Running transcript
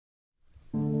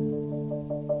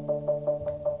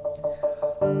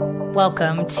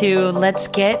Welcome to Let's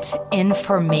Get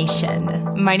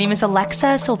Information. My name is Alexa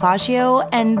Silvaggio,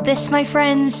 and this, my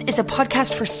friends, is a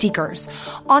podcast for seekers,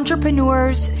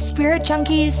 entrepreneurs, spirit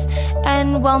junkies,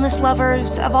 and wellness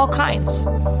lovers of all kinds.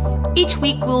 Each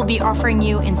week, we'll be offering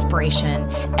you inspiration,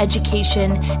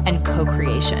 education, and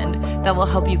co-creation that will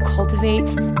help you cultivate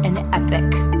an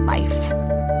epic life.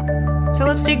 So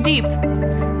let's dig deep,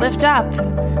 lift up,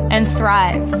 and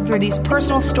thrive through these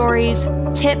personal stories,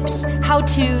 tips,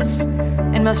 how-tos,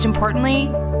 and most importantly,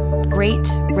 great,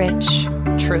 rich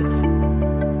truth.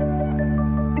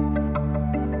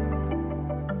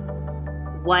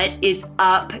 What is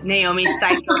up, Naomi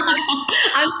Seifter?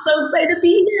 I'm so excited to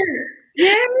be here.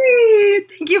 Yay!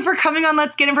 Thank you for coming on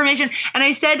Let's Get Information. And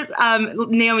I said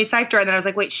Naomi Seifter, and then I was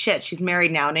like, wait, shit, she's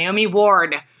married now. Naomi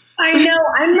Ward. I know.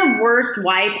 I'm the worst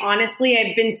wife. Honestly,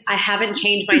 I haven't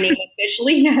changed my name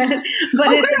officially yet,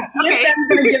 but it's a gift I'm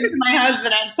going to give to my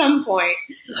husband at some point.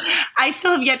 I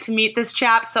still have yet to meet this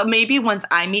chap, so maybe once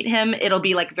I meet him, it'll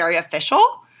be like very official.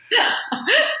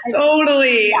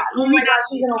 Totally. Yeah, oh my gosh,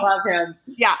 you're going to love him.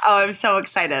 Yeah. Oh, I'm so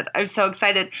excited. I'm so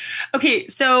excited. Okay.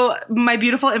 So my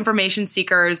beautiful information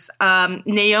seekers,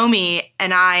 Naomi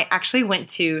and I actually went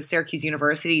to Syracuse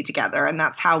University together, and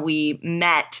that's how we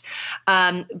met.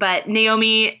 But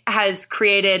Naomi has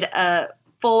created a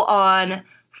full-on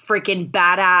freaking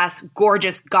badass,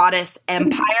 gorgeous goddess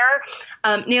empire.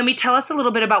 Naomi, tell us a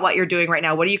little bit about what you're doing right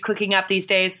now. What are you cooking up these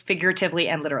days, figuratively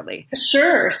and literally?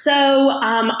 Sure. So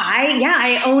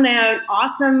I own an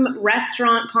awesome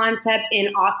restaurant concept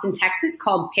in Austin, Texas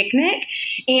called Picnic.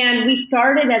 And we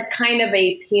started as kind of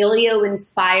a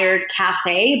paleo-inspired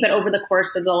cafe, but over the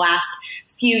course of the last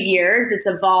few years, it's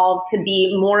evolved to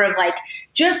be more of like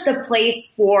just a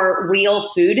place for real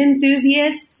food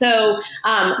enthusiasts. So,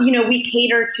 we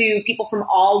cater to people from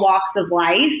all walks of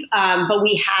life, but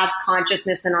we have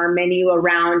consciousness in our menu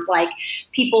around like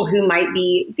people who might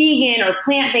be vegan or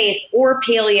plant-based or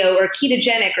paleo or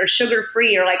ketogenic or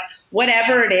sugar-free or like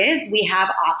whatever it is, we have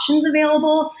options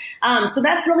available. So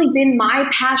that's really been my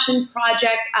passion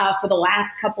project for the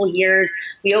last couple years.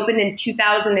 We opened in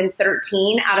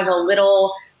 2013 out of a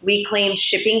little reclaimed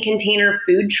shipping container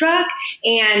food truck.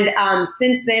 And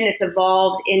since then, it's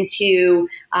evolved into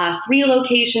 3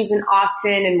 locations in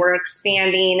Austin, and we're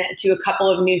expanding to a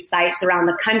couple of new sites around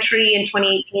the country in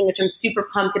 2018, which I'm super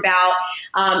pumped about.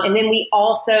 And then we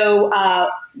also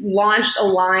launched a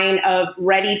line of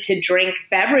ready-to-drink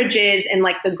beverages in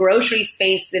like the grocery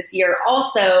space this year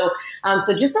also.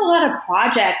 So just a lot of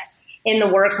projects in the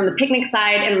works on the Picnic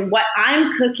side. And what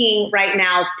I'm cooking right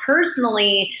now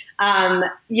personally,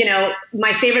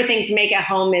 my favorite thing to make at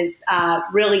home is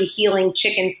really healing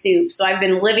chicken soup. So I've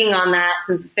been living on that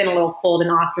since it's been a little cold in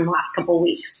Austin the last couple of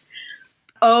weeks.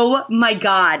 Oh my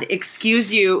God.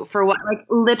 Excuse you for what, like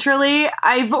literally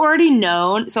I've already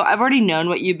known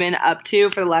what you've been up to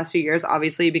for the last few years,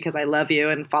 obviously, because I love you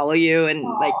and follow you and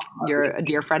like you're a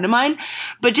dear friend of mine.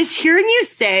 But just hearing you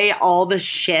say all the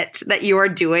shit that you are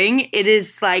doing, it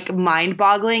is like mind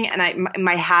boggling. And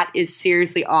my hat is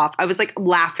seriously off. I was like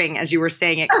laughing as you were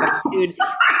saying it. Dude.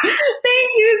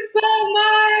 Thank you so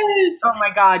much. Oh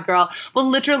my God, girl. Well,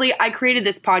 literally I created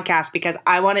this podcast because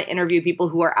I want to interview people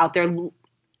who are out there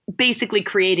basically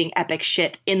creating epic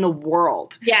shit in the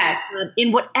world. Yes.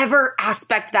 In whatever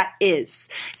aspect that is.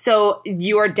 So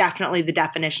you are definitely the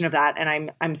definition of that.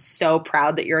 And I'm so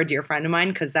proud that you're a dear friend of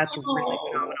mine because that's really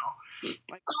phenomenal.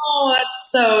 Oh, that's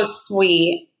so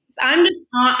sweet. I'm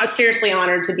just seriously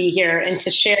honored to be here and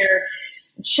to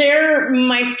share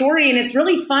my story. And it's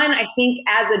really fun, I think,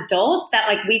 as adults that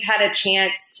like we've had a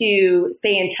chance to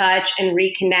stay in touch and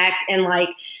reconnect and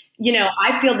like,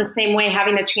 I feel the same way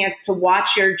having a chance to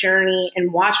watch your journey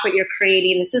and watch what you're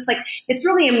creating. It's just like, it's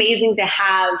really amazing to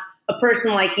have a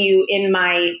person like you in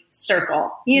my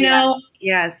circle, you know?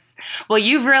 Yes. Well,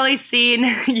 you've really seen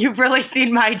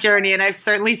my journey and I've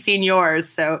certainly seen yours.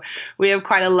 So we have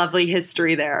quite a lovely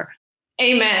history there.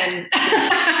 Amen.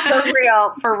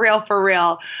 For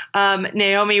real.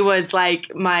 Naomi was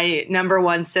like my number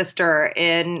one sister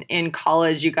in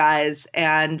college, you guys.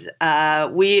 And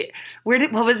what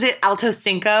was it? Alto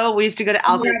Cinco. We used to go to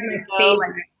Alto Cinco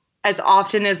as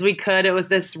often as we could. It was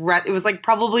it was like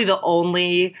probably the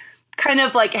only kind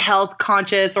of like health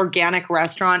conscious organic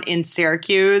restaurant in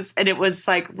Syracuse. And it was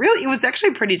like really, it was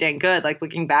actually pretty dang good. Like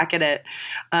looking back at it.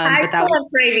 I still have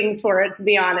cravings for it, to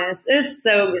be honest. It's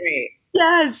so great.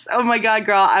 Yes. Oh my God,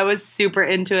 girl. I was super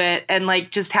into it. And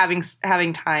like just having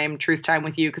truth time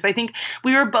with you. Cause I think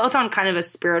we were both on kind of a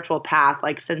spiritual path,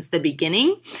 like since the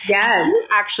beginning. Yes. You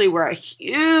actually were a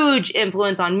huge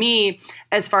influence on me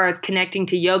as far as connecting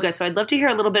to yoga. So I'd love to hear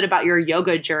a little bit about your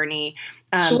yoga journey.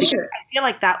 Sure. Because feel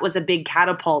like that was a big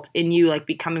catapult in you, like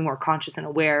becoming more conscious and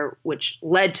aware, which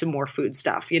led to more food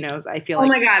stuff, I feel like. Oh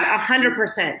my God,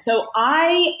 100%. So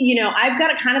I've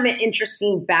got a kind of an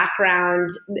interesting background.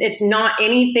 It's not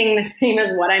anything the same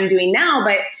as what I'm doing now,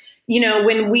 but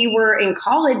when we were in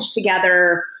college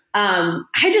together,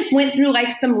 I just went through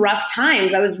like some rough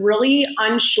times. I was really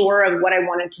unsure of what I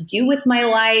wanted to do with my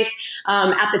life.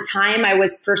 At the time, I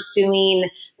was pursuing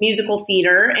musical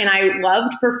theater and I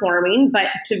loved performing. But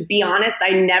to be honest,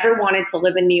 I never wanted to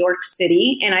live in New York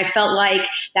City. And I felt like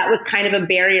that was kind of a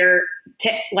barrier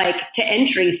to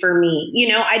entry for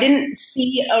me. I didn't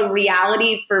see a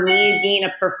reality for me being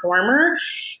a performer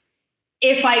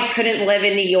if I couldn't live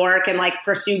in New York and like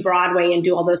pursue Broadway and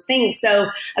do all those things. So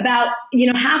about,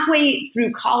 halfway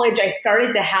through college, I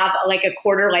started to have like a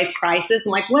quarter life crisis.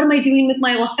 I'm like, what am I doing with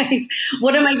my life?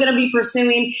 What am I going to be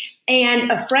pursuing?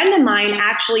 And a friend of mine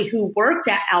actually who worked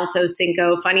at Alto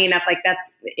Cinco, funny enough, like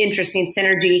that's interesting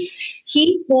synergy.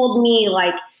 He told me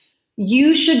like,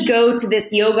 you should go to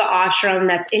this yoga ashram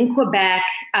that's in Quebec.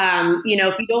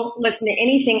 If you don't listen to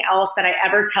anything else that I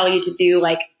ever tell you to do,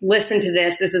 like listen to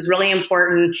this. This is really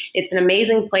important. It's an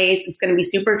amazing place. It's going to be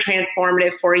super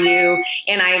transformative for you.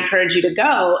 And I encourage you to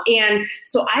go. And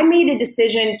so I made a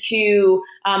decision to,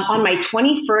 on my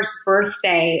 21st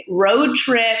birthday, road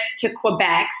trip to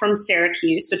Quebec from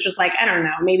Syracuse, which was like, I don't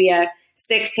know, maybe a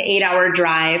 6 to 8 hour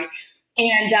drive.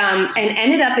 And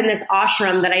ended up in this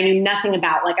ashram that I knew nothing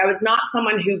about. Like I was not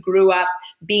someone who grew up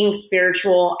being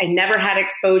spiritual. I never had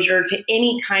exposure to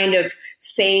any kind of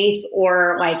faith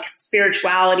or like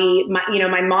spirituality.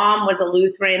 My mom was a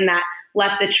Lutheran that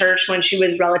left the church when she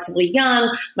was relatively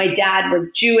young. My dad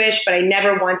was Jewish, but I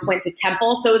never once went to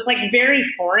temple. So it was like very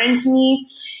foreign to me.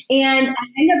 And I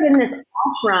end up in this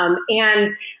ashram and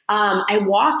I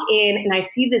walk in and I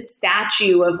see this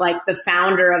statue of like the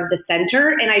founder of the center.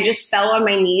 And I just fell on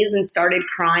my knees and started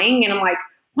crying. And I'm like,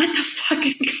 what the fuck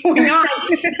is going on?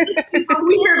 It's super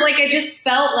weird. Like I just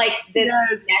felt like this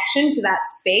connection to that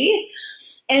space.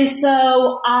 And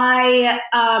so I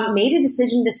made a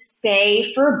decision to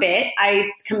stay for a bit. I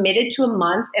committed to a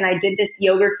month and I did this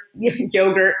yoga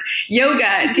teacher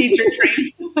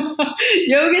training,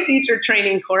 yoga teacher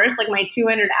training course, like my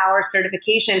 200-hour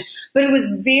certification. But it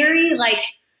was very like,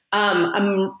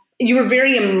 you were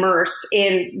very immersed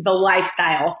in the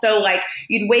lifestyle. So like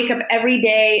you'd wake up every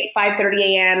day, 5:30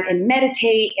 a.m. and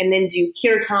meditate and then do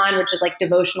kirtan, which is like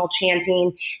devotional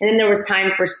chanting. And then there was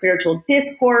time for spiritual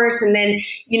discourse. And then,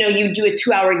 you do a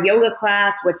 2-hour yoga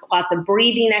class with lots of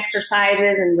breathing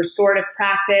exercises and restorative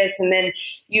practice. And then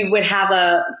you would have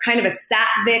a kind of a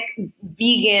sattvic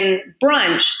vegan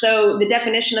brunch. So the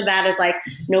definition of that is like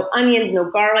no onions, no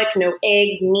garlic, no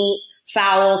eggs, meat,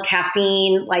 foul,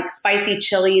 caffeine, like spicy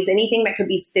chilies, anything that could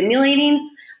be stimulating.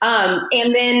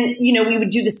 And then, we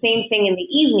would do the same thing in the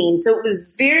evening. So it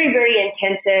was very, very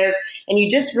intensive. And you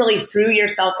just really threw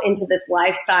yourself into this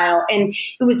lifestyle. And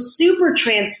it was super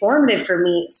transformative for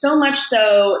me, so much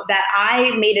so that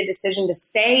I made a decision to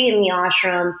stay in the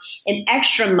ashram an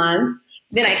extra month.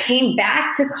 Then I came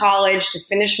back to college to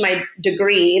finish my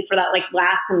degree for that like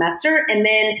last semester. And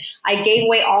then I gave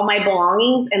away all my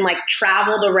belongings and like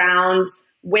traveled around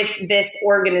with this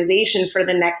organization for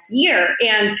the next year.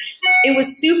 And it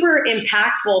was super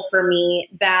impactful for me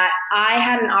that I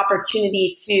had an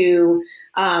opportunity to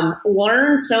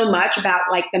learn so much about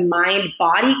like the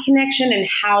mind-body connection and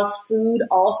how food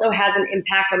also has an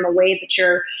impact on the way that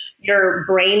your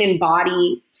brain and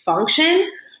body function.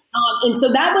 And so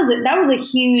that was a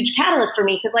huge catalyst for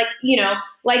me because like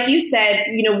you said,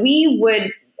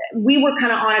 we were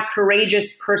kind of on a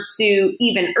courageous pursuit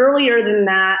even earlier than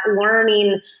that,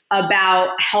 learning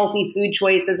about healthy food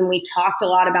choices. And we talked a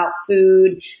lot about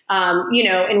food,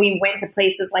 and we went to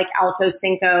places like Alto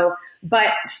Cinco.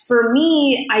 But for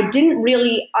me, I didn't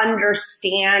really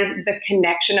understand the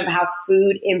connection of how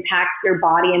food impacts your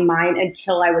body and mind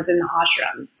until I was in the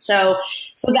ashram. So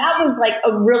that was like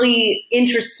a really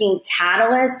interesting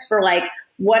catalyst for like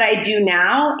what I do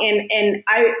now. And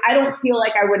I don't feel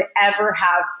like I would ever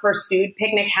have pursued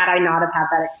Picnic had I not have had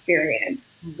that experience.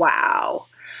 Wow.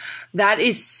 That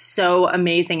is so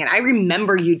amazing. And I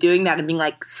remember you doing that and being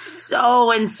like so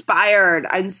inspired.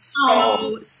 I'm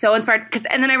so inspired.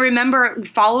 And then I remember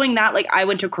following that, like I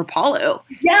went to Paleo.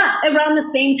 Yeah, around the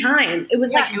same time. It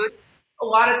was like it was a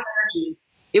lot of synergy.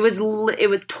 It was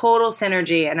total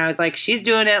synergy. And I was like, she's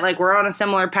doing it. Like we're on a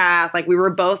similar path. Like we were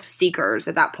both seekers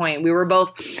at that point. We were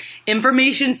both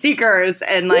information seekers.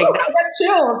 And like, I got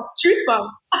chills, truth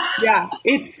bumps. Yeah,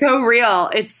 it's so real.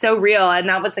 It's so real. And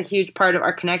that was a huge part of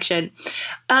our connection.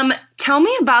 Tell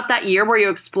me about that year where you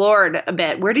explored a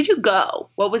bit. Where did you go?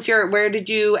 Where did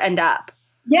you end up?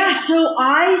 Yeah, so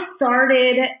I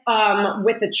started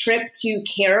with a trip to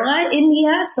Kerala,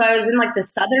 India. So I was in like the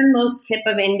southernmost tip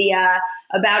of India,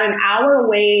 about an hour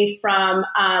away from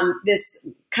this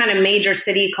kind of major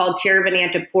city called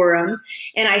Tiruvananthapuram.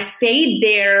 And I stayed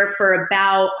there for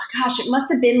about, gosh, it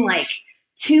must have been like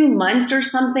 2 months or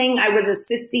something. I was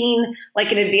assisting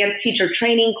like an advanced teacher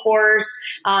training course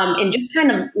and just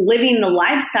kind of living the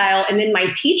lifestyle. And then my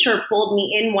teacher pulled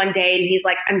me in one day and he's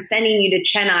like, I'm sending you to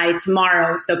Chennai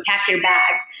tomorrow, so pack your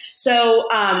bags. So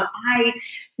I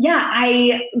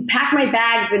packed my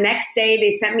bags. The next day, they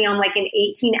sent me on like an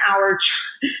 18-hour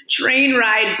train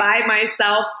ride by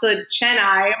myself to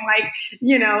Chennai. I'm like,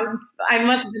 I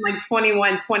must have been like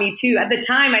 21, 22. At the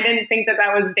time, I didn't think that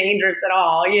was dangerous at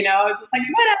all. I was just like,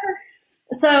 whatever.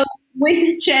 So went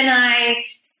to Chennai,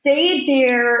 stayed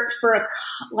there for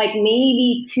like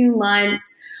maybe 2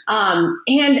 months.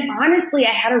 And honestly,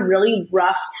 I had a really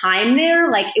rough time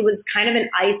there. Like it was kind of an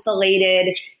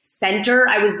isolated center.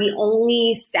 I was the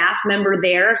only staff member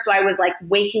there. So I was like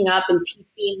waking up and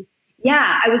teaching.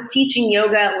 Yeah, I was teaching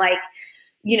yoga at like,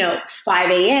 5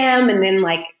 a.m. and then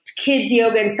like kids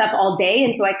yoga and stuff all day.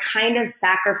 And so I kind of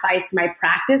sacrificed my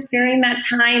practice during that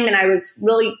time. And I was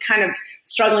really kind of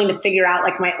struggling to figure out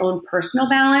like my own personal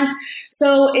balance.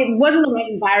 So it wasn't the right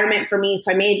environment for me.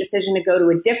 So I made a decision to go to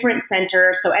a different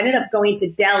center. So I ended up going to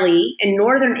Delhi in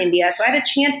northern India. So I had a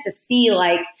chance to see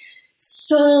like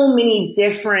so many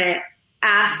different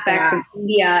aspects of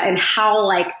India and how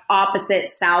like opposite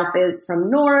south is from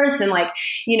north. And like,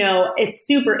 it's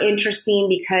super interesting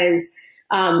because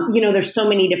there's so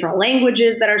many different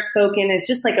languages that are spoken. It's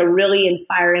just like a really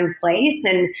inspiring place.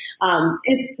 And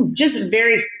it's just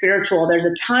very spiritual. There's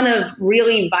a ton of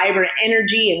really vibrant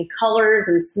energy and colors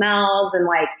and smells and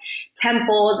like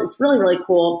temples. It's really, really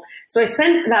cool. So I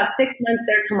spent about 6 months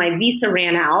there till my visa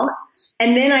ran out.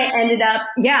 And then I ended up,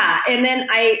 and then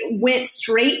I went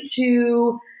straight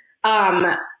to,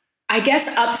 I guess,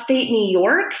 upstate New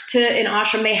York to an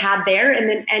ashram they had there, and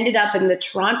then ended up in the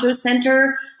Toronto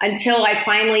Center until I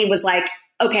finally was like,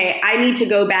 okay, I need to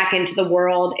go back into the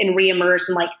world and reimmerse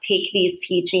and like take these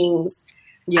teachings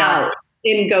out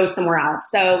and go somewhere else.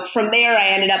 So from there, I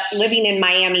ended up living in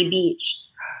Miami Beach.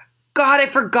 God, I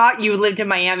forgot you lived in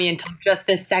Miami until just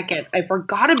this second. I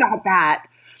forgot about that.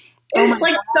 It's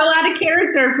like so out of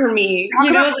character for me. Talk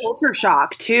about culture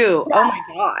shock too. Yes. Oh my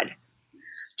God.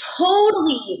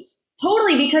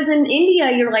 Totally, because in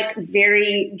India, you're like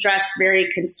dressed very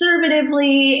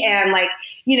conservatively, and like,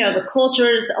 the culture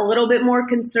is a little bit more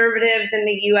conservative than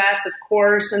the US, of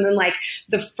course. And then like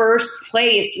the first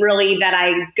place really that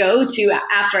I go to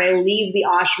after I leave the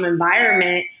ashram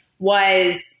environment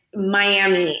was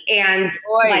Miami, and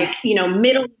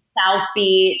middle South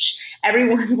Beach.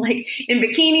 Everyone's like in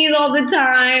bikinis all the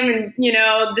time. And,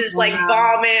 there's like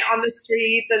vomit on the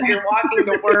streets as you're walking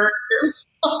to work.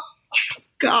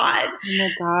 God. Oh my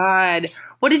God.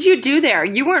 What did you do there?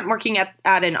 You weren't working at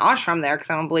an ashram there because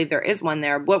I don't believe there is one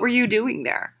there. What were you doing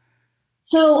there?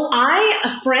 So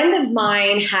a friend of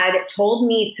mine had told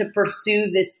me to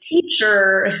pursue this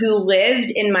teacher who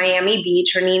lived in Miami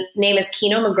Beach. Her name is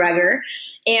Kino McGregor.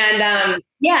 And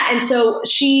and so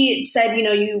she said,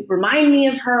 you remind me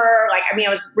of her. Like, I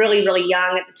was really, really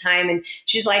young at the time. And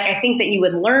she's like, I think that you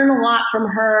would learn a lot from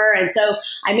her. And so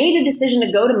I made a decision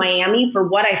to go to Miami for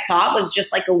what I thought was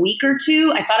just like a week or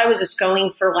two. I thought I was just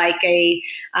going for like a,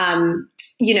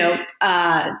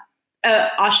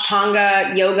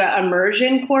 Ashtanga yoga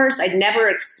immersion course. I'd never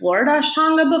explored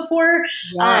Ashtanga before.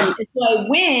 And so I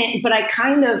went, but I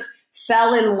kind of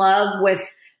fell in love with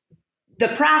the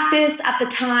practice at the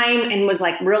time and was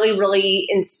like really, really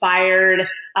inspired,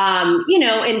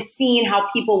 and seeing how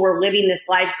people were living this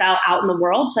lifestyle out in the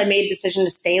world. So I made a decision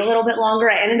to stay a little bit longer.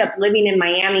 I ended up living in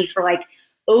Miami for like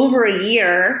over a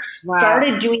year,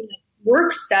 started doing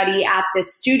work study at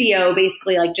this studio,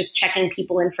 basically like just checking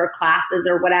people in for classes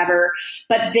or whatever.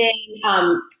 But then,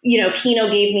 Kino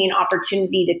gave me an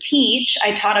opportunity to teach.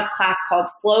 I taught a class called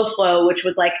Slow Flow, which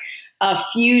was like a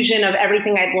fusion of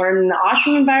everything I'd learned in the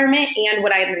ashram environment and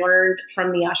what I'd learned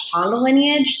from the Ashtanga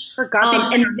lineage.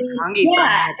 Forgot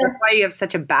that's why you have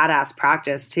such a badass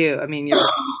practice too. I mean, I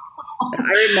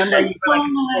remember you were like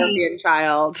a Scorpion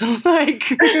child, like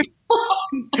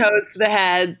toes to the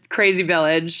head, crazy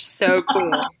village. So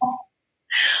cool.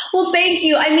 Well, thank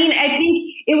you. I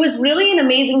think it was really an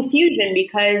amazing fusion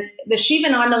because the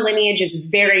Shivananda lineage is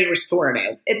very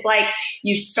restorative. It's like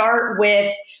you start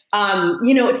with,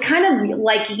 it's kind of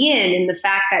like yin in the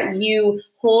fact that you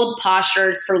hold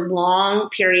postures for long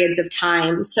periods of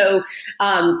time. So,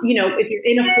 if you're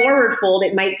in a forward fold,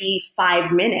 it might be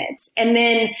 5 minutes. And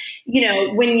then,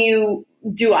 when you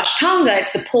do Ashtanga,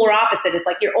 it's the polar opposite. It's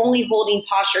like you're only holding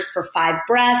postures for 5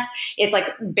 breaths. It's like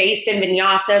based in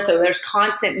vinyasa. So there's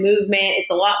constant movement. It's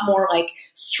a lot more like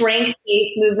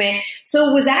strength-based movement. So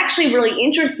it was actually really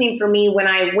interesting for me when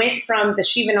I went from the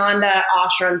Shivananda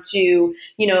ashram to,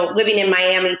 living in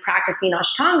Miami, practicing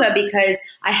Ashtanga, because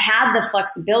I had the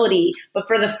flexibility. But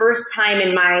for the first time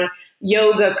in my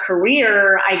yoga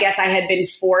career, I guess I had been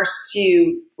forced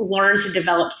to learn to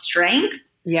develop strength.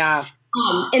 Yeah.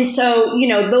 And so,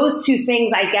 those two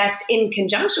things, I guess, in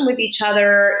conjunction with each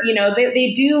other,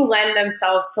 they do lend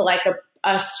themselves to like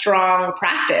a strong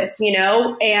practice,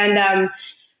 and,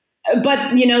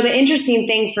 but, the interesting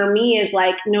thing for me is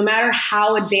like, no matter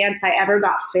how advanced I ever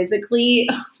got physically,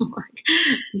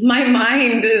 my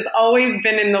mind has always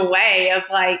been in the way of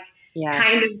like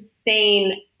kind of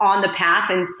staying on the path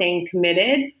and staying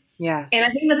committed. Yes. And I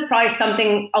think that's probably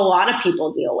something a lot of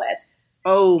people deal with.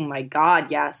 Oh my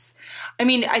God, yes. I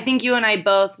mean, I think you and I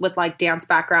both with like dance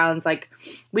backgrounds, like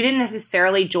we didn't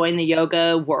necessarily join the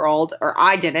yoga world, or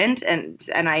I didn't. And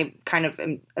I kind of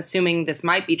am assuming this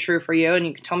might be true for you, and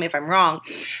you can tell me if I'm wrong.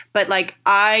 But like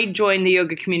I joined the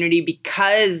yoga community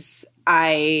because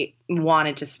I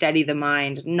wanted to steady the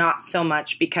mind, not so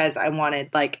much because I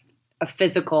wanted like a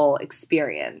physical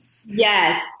experience.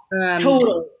 Yes,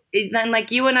 totally. Then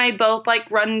like you and I both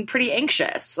like run pretty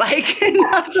anxious, like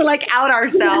not to like out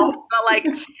ourselves, but like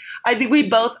I think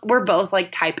we're both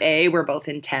like type A, we're both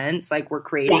intense, like we're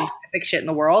creating epic shit in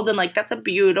the world, and like that's a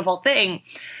beautiful thing.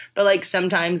 But like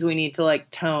sometimes we need to like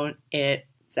tone it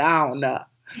down.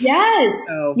 Yes.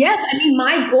 Yes. I mean,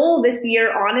 my goal this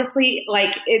year, honestly,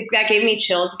 like that gave me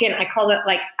chills. Again, I call it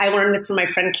like, I learned this from my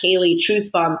friend Kaylee,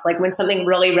 truth bumps, like when something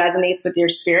really resonates with your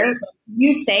spirit.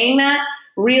 You saying that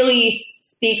really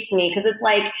speaks to me, because it's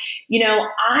like,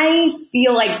 I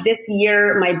feel like this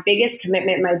year, my biggest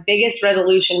commitment, my biggest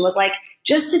resolution was like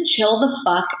just to chill the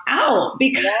fuck out.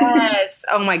 Because yes.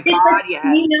 Oh my God.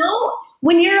 Yes.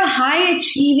 When you're a high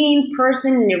achieving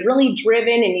person and you're really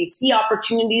driven and you see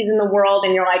opportunities in the world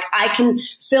and you're like, I can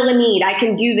fill a need, I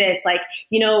can do this. Like,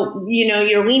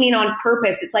 you're leaning on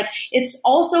purpose. It's like, it's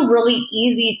also really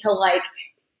easy to like,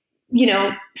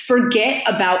 forget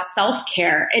about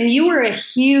self-care. And you were a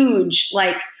huge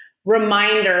like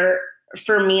reminder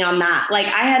for me on that. Like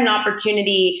I had an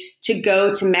opportunity to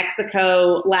go to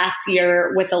Mexico last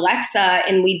year with Alexa,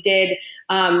 and we did,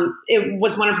 it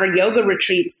was one of her yoga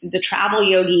retreats, the travel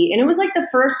yogi. And it was like the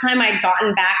first time I'd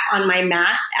gotten back on my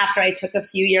mat after I took a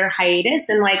few-year hiatus.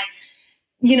 And like,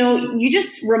 you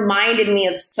just reminded me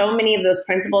of so many of those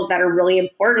principles that are really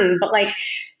important. But like,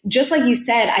 just like you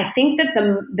said, I think that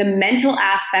the mental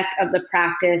aspect of the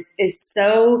practice is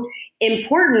so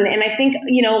important. And I think,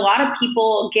 a lot of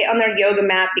people get on their yoga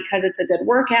mat because it's a good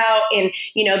workout. And,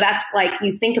 that's like,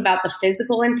 you think about the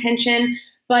physical intention,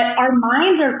 but our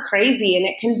minds are crazy, and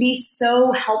it can be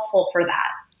so helpful for that.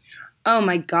 Oh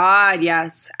my God.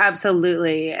 Yes,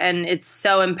 absolutely. And it's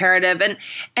so imperative. And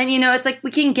it's like, we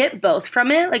can get both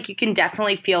from it. Like you can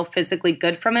definitely feel physically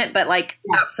good from it, but like,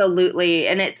 absolutely.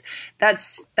 And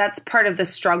that's part of the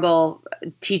struggle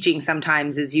teaching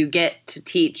sometimes, is you get to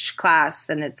teach class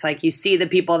and it's like, you see the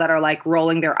people that are like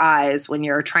rolling their eyes when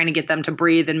you're trying to get them to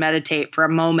breathe and meditate for a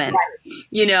moment,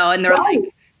 and they're like,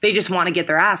 they just want to get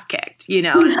their ass kicked,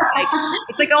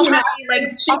 It's like, oh, honey, like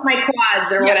shake my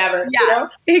quads or whatever. Yeah,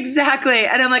 exactly.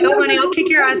 And I'm like, oh, honey, I'll kick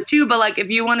your ass too. But like,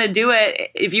 if you want to do it,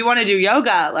 if you want to do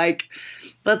yoga, like,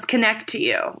 let's connect to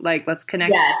you. Like, let's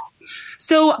connect. Yes.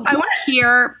 So I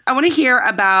want to hear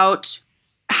about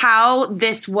how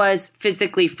this was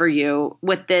physically for you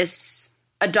with this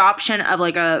adoption of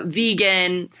like a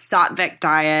vegan sattvic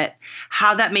diet,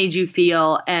 how that made you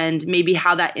feel, and maybe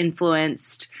how that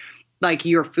influenced like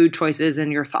your food choices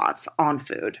and your thoughts on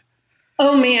food.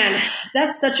 Oh man,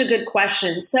 that's such a good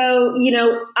question. So,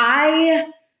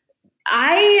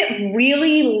 I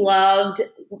really loved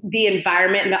the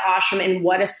environment in the ashram and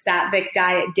what a sattvic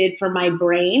diet did for my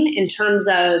brain in terms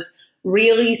of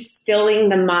really stilling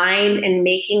the mind and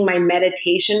making my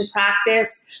meditation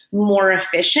practice more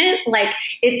efficient. Like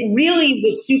it really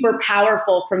was super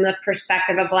powerful from the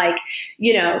perspective of like,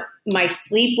 my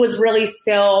sleep was really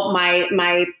still,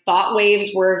 my thought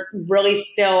waves were really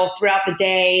still throughout the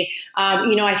day.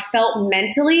 I felt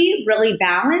mentally really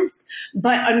balanced,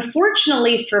 but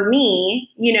unfortunately for me,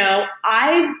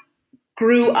 I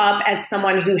grew up as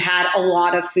someone who had a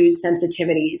lot of food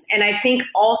sensitivities. And I think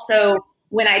also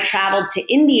when I traveled to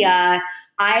India,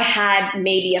 I had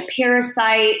maybe a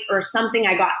parasite or something.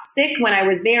 I got sick when I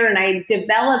was there, and I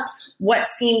developed what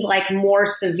seemed like more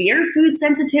severe food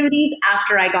sensitivities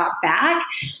after I got back.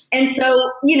 And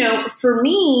so, for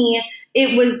me,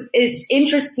 it was this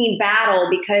interesting battle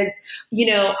because,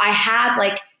 I had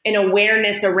like an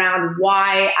awareness around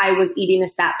why I was eating a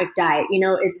sattvic diet.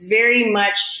 It's very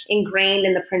much ingrained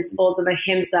in the principles of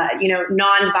ahimsa,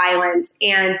 nonviolence,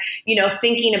 and,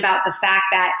 thinking about the fact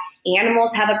that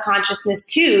animals have a consciousness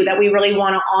too, that we really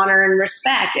want to honor and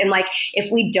respect. And like,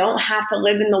 if we don't have to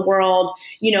live in the world,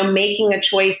 making a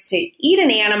choice to eat an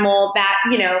animal, that,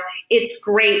 it's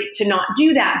great to not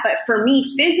do that. But for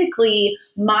me, physically,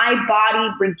 my body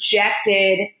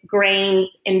rejected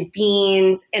grains and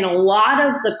beans and a lot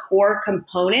of the core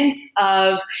components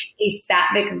of a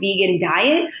sattvic vegan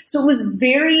diet. So it was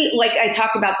very, like I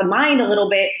talked about the mind a little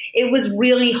bit, it was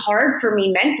really hard for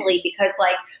me mentally because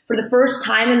like for the first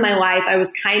time in my life, I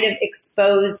was kind of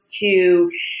exposed to,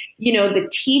 the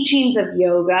teachings of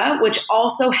yoga, which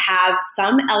also have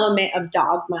some element of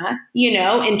dogma,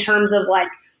 in terms of like,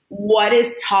 what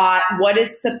is taught, what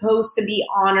is supposed to be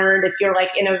honored if you're like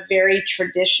in a very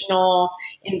traditional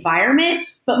environment,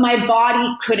 but my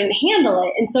body couldn't handle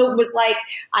it. And so it was like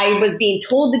I was being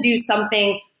told to do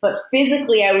something, but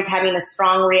physically I was having a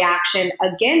strong reaction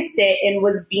against it and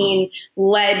was being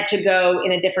led to go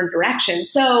in a different direction.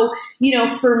 So,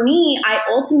 for me, I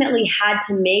ultimately had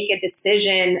to make a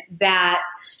decision that,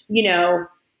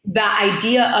 the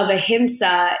idea of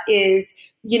ahimsa is,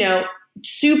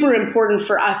 super important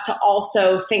for us to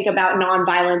also think about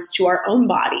nonviolence to our own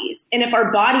bodies. And if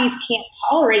our bodies can't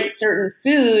tolerate certain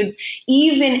foods,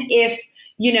 even if,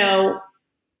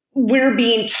 we're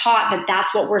being taught that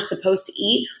that's what we're supposed to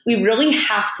eat, we really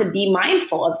have to be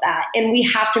mindful of that. And we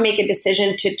have to make a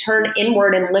decision to turn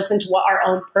inward and listen to what our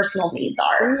own personal needs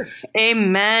are.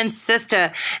 Amen,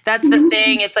 sister. That's the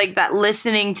thing. It's like that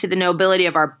listening to the nobility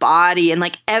of our body and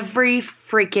like every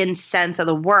freaking sense of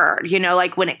the word,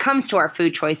 like when it comes to our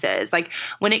food choices, like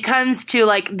when it comes to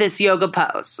like this yoga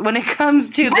pose, when it comes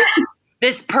to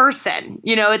this person,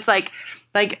 it's like,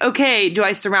 okay, do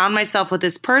I surround myself with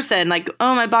this person? Like,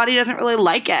 oh, my body doesn't really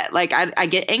like it. Like I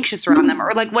get anxious around them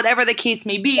or like whatever the case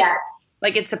may be. Yes.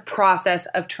 Like it's a process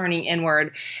of turning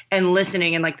inward and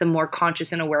listening. And like the more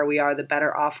conscious and aware we are, the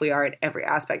better off we are in every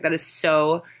aspect. That is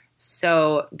so,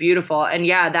 so beautiful. And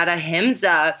yeah, that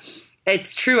ahimsa,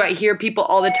 it's true. I hear people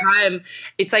all the time.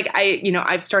 It's like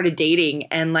I've started dating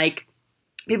and like,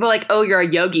 people are like, oh, you're a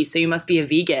yogi, so you must be a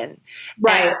vegan.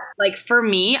 Right. And like for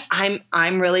me,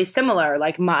 I'm really similar.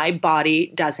 Like my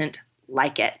body doesn't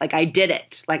like it. Like I did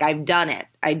it. Like I've done it.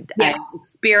 I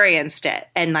experienced it.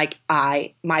 And like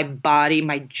my body,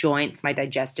 my joints, my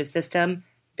digestive system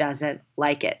doesn't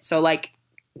like it. So like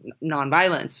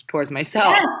nonviolence towards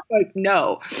myself. Yes. Like,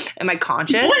 no. Am I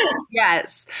conscious?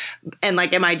 Yes. And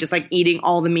like, am I just like eating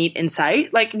all the meat in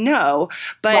sight? Like, no.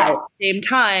 But at the same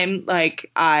time,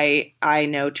 like I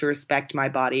know to respect my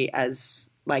body as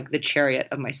like the chariot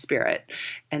of my spirit.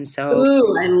 And so,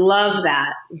 ooh, I love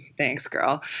that. Thanks,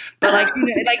 girl. But like,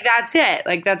 like that's it.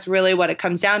 Like, that's really what it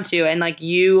comes down to. And like,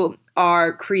 you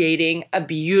are creating a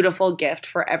beautiful gift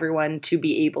for everyone to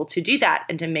be able to do that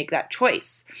and to make that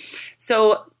choice.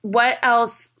 So what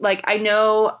else, like, I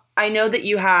know that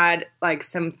you had like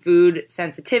some food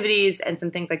sensitivities and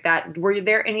some things like that. Were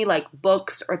there any like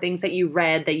books or things that you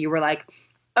read that you were like,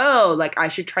 oh, like I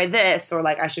should try this or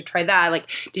like I should try that? Like,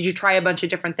 did you try a bunch of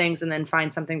different things and then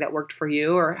find something that worked for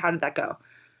you, or how did that go?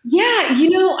 Yeah,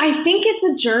 I think it's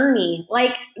a journey.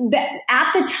 Like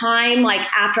at the time, like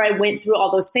after I went through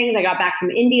all those things, I got back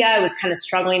from India. I was kind of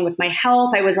struggling with my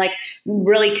health. I was like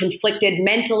really conflicted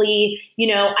mentally.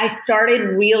 I started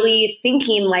really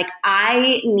thinking like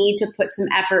I need to put some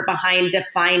effort behind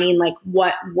defining like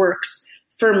what works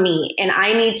for me. And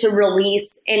I need to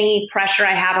release any pressure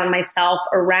I have on myself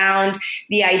around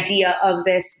the idea of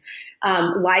this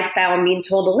lifestyle I'm being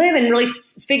told to live, and really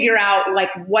figure out like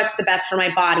what's the best for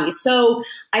my body. So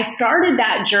I started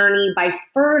that journey by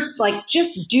first like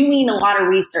just doing a lot of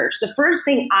research. The first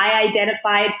thing I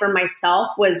identified for myself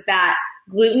was that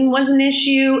gluten was an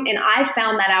issue. And I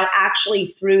found that out actually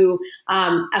through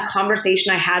a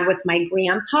conversation I had with my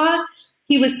grandpa.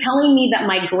 He was telling me that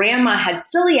my grandma had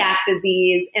celiac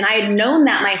disease, and I had known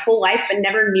that my whole life, but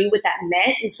never knew what that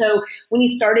meant. And so when he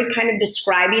started kind of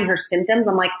describing her symptoms,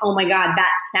 I'm like, oh my God,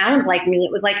 that sounds like me.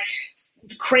 It was like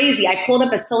crazy. I pulled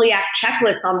up a celiac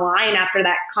checklist online after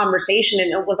that conversation,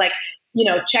 and it was like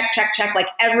check, check, check. Like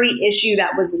every issue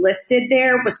that was listed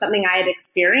there was something I had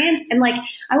experienced. And like,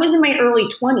 I was in my early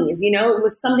 20s, it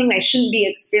was something I shouldn't be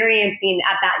experiencing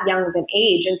at that young of an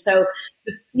age. And so,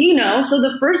 so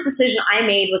the first decision I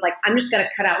made was like, I'm just going to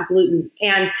cut out gluten.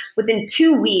 And within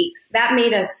 2 weeks, that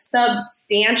made a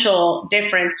substantial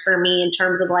difference for me in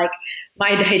terms of like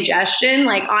my digestion.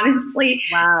 Like, honestly,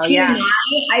 wow,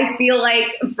 I feel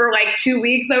like for like 2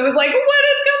 weeks, I was like, what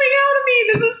is coming out of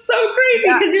me? This is so crazy.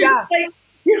 Because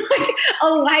you're like a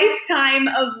lifetime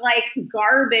of like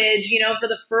garbage, for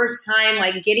the first time,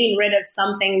 like getting rid of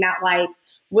something that like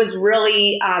was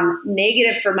really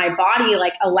negative for my body,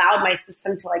 like allowed my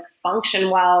system to like function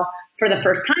well for the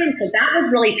first time. So that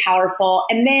was really powerful.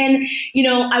 And then,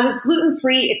 I was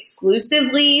gluten-free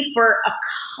exclusively for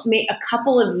a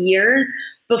couple of years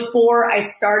before I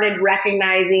started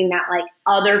recognizing that like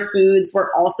other foods were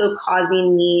also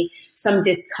causing me some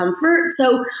discomfort.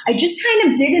 So I just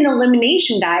kind of did an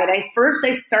elimination diet. I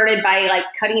started by like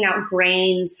cutting out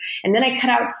grains, and then I cut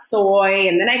out soy,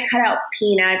 and then I cut out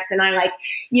peanuts. And I like,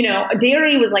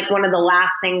 dairy was like one of the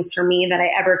last things for me that I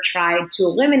ever tried to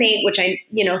eliminate, which I,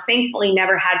 thankfully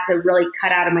never had to really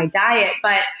cut out of my diet.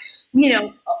 But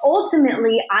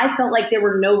ultimately, I felt like there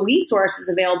were no resources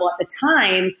available at the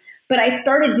time, but I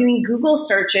started doing Google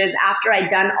searches after I'd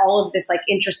done all of this like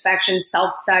introspection,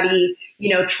 self-study,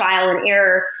 trial and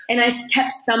error. And I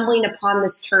kept stumbling upon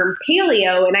this term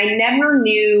paleo, and I never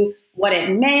knew what it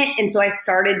meant. And so I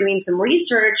started doing some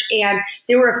research, and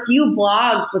there were a few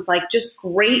blogs with like just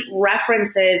great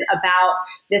references about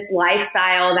this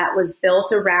lifestyle that was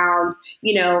built around,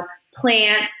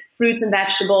 plants, fruits and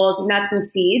vegetables, nuts and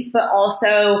seeds, but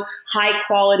also high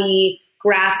quality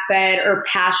grass-fed or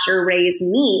pasture-raised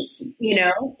meats,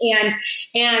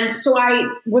 and so I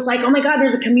was like, oh my God,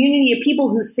 there's a community of people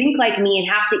who think like me and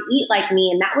have to eat like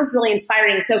me. And that was really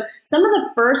inspiring. So some of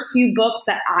the first few books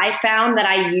that I found that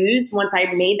I used once I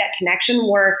made that connection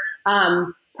were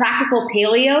Practical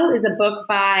Paleo is a book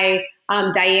by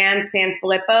Diane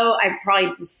Sanfilippo. I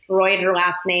probably destroyed her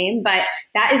last name, but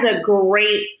that is a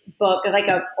great book, like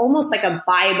almost like a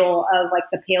Bible of like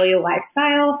the paleo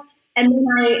lifestyle. And then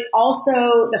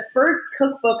the first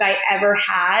cookbook I ever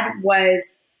had was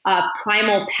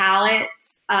Primal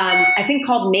Palates, I think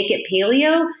called Make It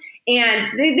Paleo. And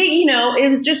they, it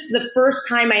was just the first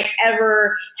time I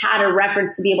ever had a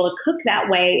reference to be able to cook that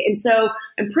way. And so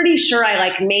I'm pretty sure I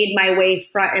like made my way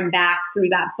front and back through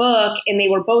that book, and they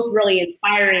were both really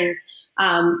inspiring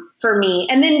for me.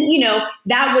 And then,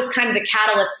 that was kind of the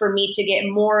catalyst for me to get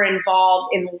more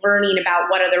involved in learning about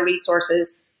what other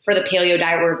resources for the paleo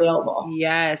diet were available.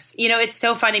 Yes. It's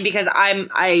so funny because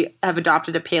I have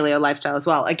adopted a paleo lifestyle as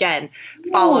well. Again,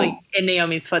 following in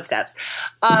Naomi's footsteps.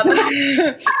 And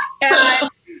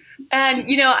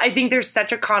I think there's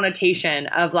such a connotation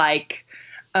of like,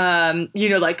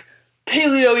 like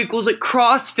paleo equals like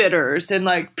CrossFitters and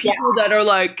like people that are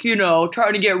like,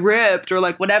 trying to get ripped or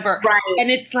like whatever. Right.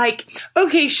 And it's like,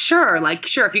 okay, sure. Like,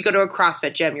 sure. If you go to a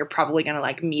CrossFit gym, you're probably going to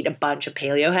like meet a bunch of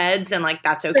paleo heads, and like,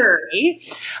 that's okay. Sure.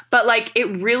 But like, it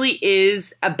really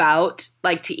is about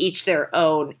like to each their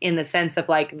own in the sense of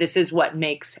like, this is what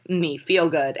makes me feel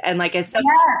good. And like, as some,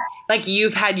 like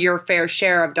you've had your fair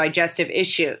share of digestive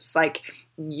issues, like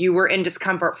you were in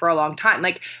discomfort for a long time.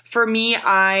 Like for me,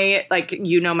 I like,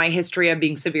 my history of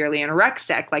being severely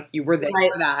anorexic, like you were there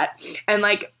for that. And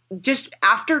like, just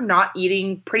after not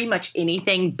eating pretty much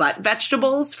anything but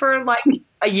vegetables for like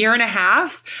a year and a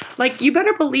half, like you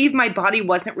better believe my body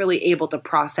wasn't really able to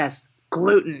process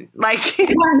gluten. Like,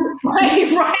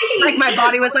 right. Like my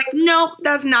body was like, nope,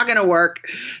 that's not going to work.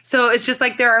 So it's just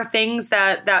like, there are things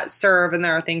that serve and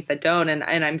there are things that don't. And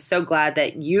I'm so glad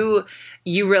that you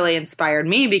really inspired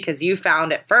me because you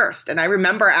found it first. And I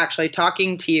remember actually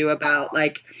talking to you about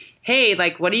like, hey,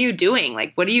 like, what are you doing?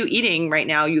 Like, what are you eating right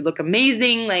now? You look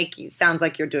amazing. Like, it sounds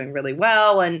like you're doing really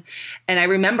well. And I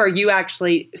remember you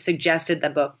actually suggested the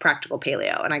book Practical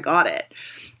Paleo, and I got it.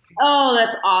 Oh,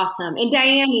 that's awesome. And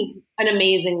Diane is an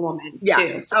amazing woman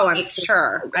too. So I'm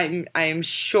sure. I'm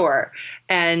sure.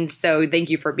 And so thank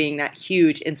you for being that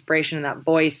huge inspiration and that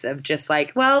voice of just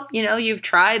like, well, you've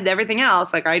tried everything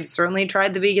else. Like I certainly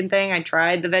tried the vegan thing. I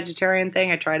tried the vegetarian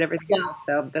thing. I tried everything else.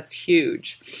 So that's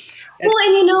huge. Well,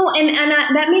 and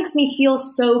that makes me feel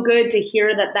so good to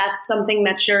hear that that's something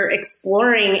that you're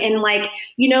exploring. And like,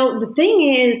 the thing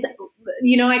is,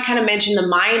 I kind of mentioned the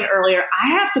mind earlier. I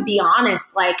have to be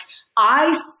honest, like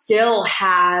I still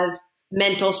have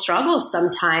mental struggles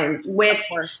sometimes with, of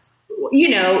course,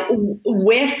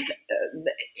 with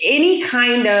any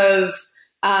kind of,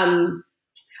 I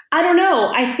don't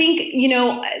know. I think,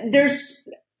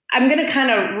 I'm going to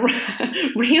kind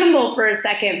of ramble for a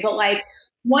second, but like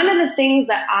one of the things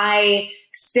that I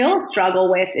still struggle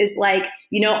with is like,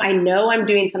 I know I'm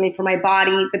doing something for my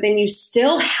body, but then you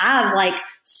still have like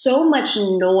so much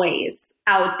noise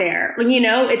out there.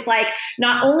 It's like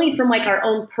not only from like our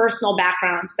own personal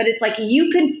backgrounds, but it's like you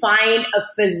can find a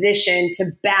physician to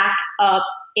back up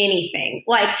anything.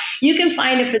 Like you can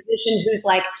find a physician who's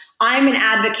like, I'm an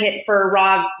advocate for a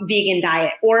raw vegan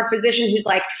diet, or a physician who's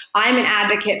like, I'm an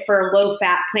advocate for a low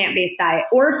fat plant-based diet,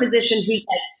 or a physician who's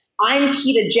like, I'm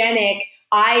ketogenic,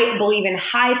 I believe in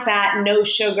high fat, no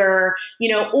sugar,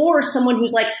 or someone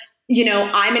who's like,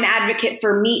 I'm an advocate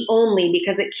for meat only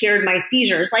because it cured my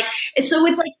seizures. Like, so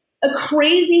it's like a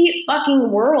crazy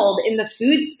fucking world in the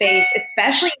food space,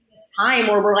 especially in this time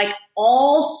where we're like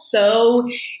all so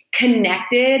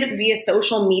connected via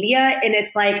social media. And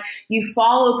it's like you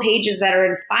follow pages that are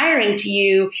inspiring to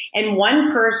you, and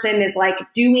one person is like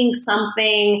doing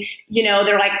something,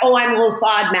 they're like, oh, I'm low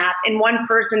FODMAP, and one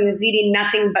person is eating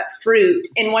nothing but fruit,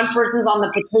 and one person's on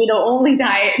the potato only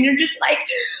diet, and you're just like,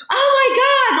 oh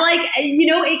my God, like,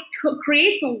 it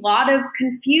creates a lot of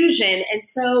confusion. And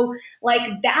so like,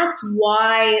 that's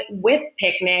why with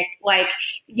Picnic, like,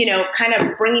 kind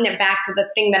of bringing it back to the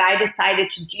thing that I decided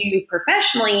to do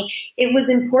professionally, it was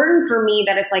important for me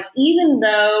that it's like, even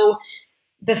though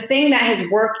the thing that has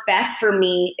worked best for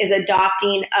me is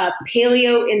adopting a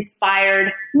paleo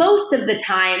inspired, most of the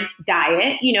time,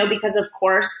 diet, because of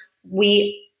course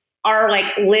we are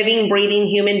like living, breathing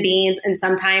human beings. And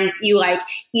sometimes you like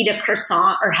eat a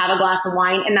croissant or have a glass of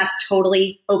wine, and that's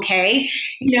totally okay.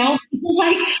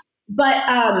 But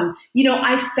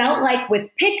I felt like with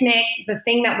Picnic, the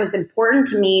thing that was important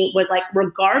to me was like,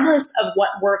 regardless of what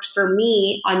worked for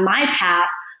me on my path,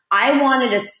 I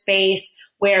wanted a space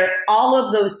where all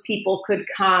of those people could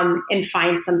come and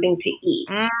find something to eat,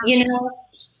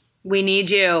 We need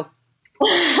you.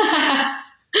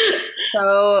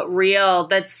 So real.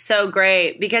 That's so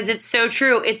great, because it's so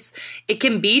true. It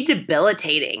can be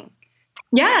debilitating.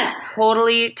 Yes.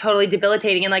 Totally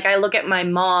debilitating. And like, I look at my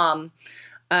mom,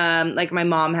 like my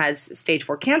mom has stage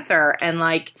 4 cancer, and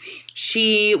like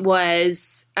she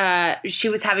was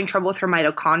having trouble with her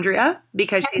mitochondria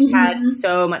because she's had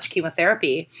so much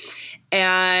chemotherapy.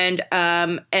 And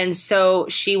so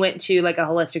she went to like a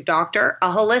holistic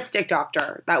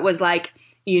doctor that was like,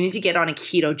 you need to get on a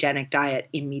ketogenic diet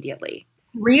immediately.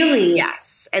 Really?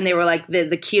 Yes. And they were like,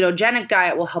 the ketogenic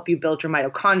diet will help you build your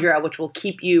mitochondria, which will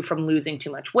keep you from losing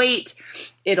too much weight.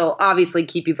 It'll obviously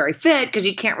keep you very fit because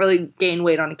you can't really gain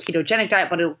weight on a ketogenic diet,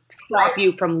 but it'll stop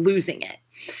you from losing it.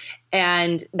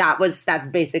 And that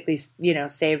basically,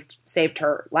 saved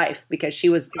her life, because she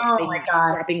was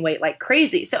dropping weight like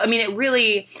crazy. So, I mean, it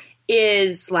really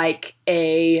is like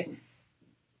a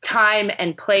time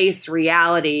and place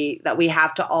reality that we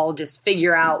have to all just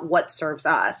figure out what serves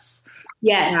us.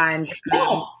 Yes.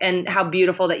 And how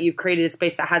beautiful that you've created a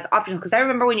space that has options. Because I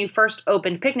remember when you first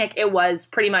opened Picnic, it was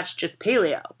pretty much just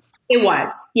paleo. It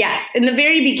was, yes, in the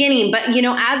very beginning. But,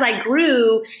 as I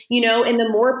grew, and the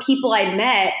more people I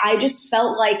met, I just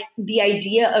felt like the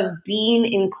idea of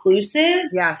being inclusive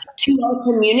to our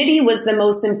community was the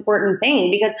most important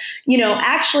thing. Because,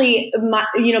 actually,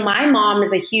 my mom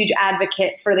is a huge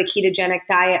advocate for the ketogenic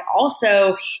diet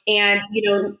also. And,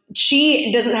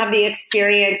 she doesn't have the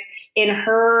experience in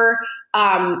her,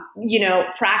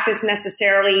 practice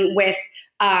necessarily with,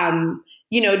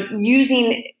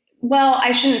 using – well,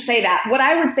 I shouldn't say that. What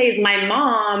I would say is my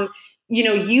mom,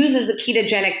 uses a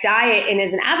ketogenic diet and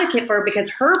is an advocate for it because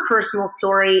her personal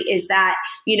story is that,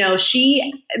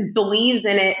 she believes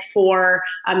in it for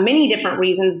many different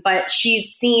reasons, but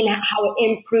she's seen how it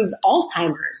improves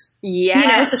Alzheimer's.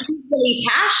 Yeah. So she's really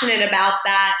passionate about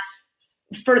that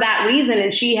for that reason.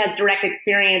 And she has direct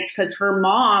experience because her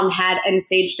mom had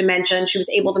end-stage dementia, and she was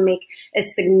able to make a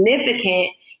significant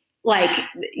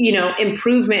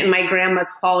improvement in my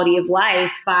grandma's quality of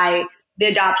life by the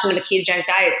adoption of a ketogenic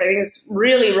diet. So I think it's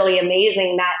really, really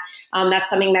amazing that that's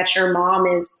something that your mom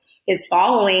is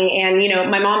following. And,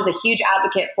 my mom's a huge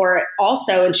advocate for it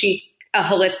also. And she's a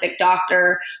holistic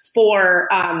doctor for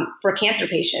cancer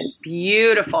patients.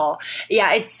 Beautiful.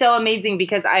 Yeah, it's so amazing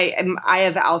because I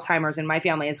have Alzheimer's in my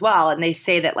family as well, and they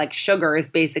say that like sugar is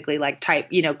basically like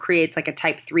creates like a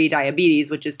type 3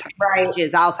 diabetes, which is which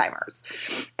is Alzheimer's.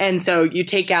 And so you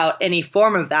take out any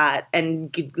form of that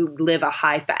and you live a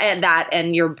high fat,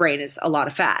 and your brain is a lot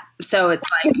of fat. So it's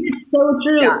like it's so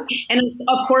true. Yeah. And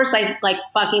of course I like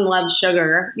fucking love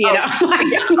sugar, know.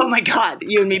 Oh my God,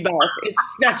 you and me both. It's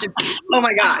such a oh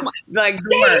my God, like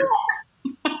the worst.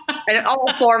 And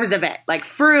all forms of it, like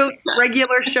fruit,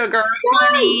 regular sugar,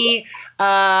 honey,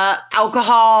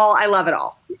 alcohol. I love it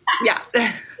all. Yeah.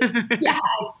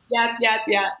 Yes.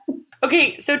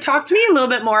 Okay, so talk to me a little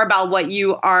bit more about what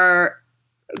you are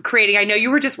creating. I know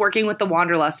you were just working with the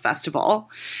Wanderlust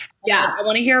Festival. Yeah. I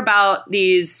want to hear about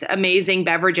these amazing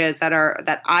beverages that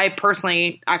I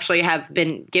personally actually have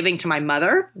been giving to my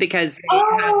mother because I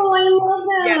love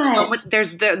that.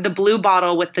 there's the blue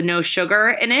bottle with the no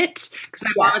sugar in it because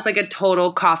my mom is like a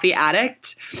total coffee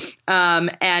addict.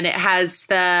 And it has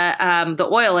the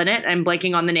oil in it. I'm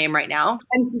blanking on the name right now.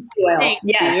 MCT oil.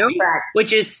 Yes, correct.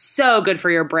 Which is so good for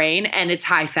your brain, and it's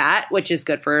high fat, which is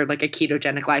good for like a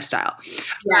ketogenic lifestyle.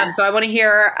 So I want to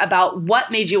hear about what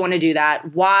made you want to do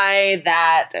that, why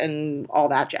that, and all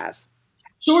that jazz.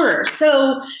 Sure.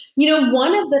 So,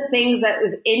 one of the things that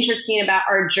was interesting about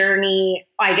our journey,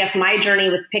 I guess my journey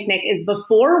with Picnic, is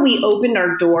before we opened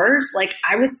our doors, like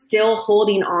I was still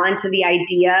holding on to the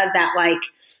idea that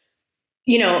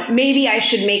maybe I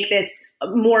should make this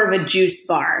more of a juice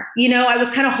bar. I was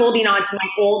kind of holding on to my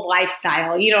old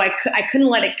lifestyle. I couldn't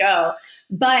let it go.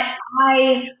 But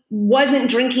I wasn't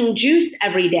drinking juice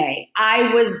every day.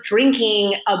 I was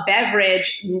drinking a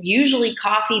beverage, usually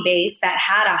coffee-based, that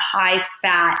had a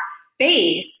high-fat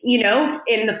base, in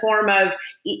the form of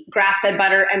grass-fed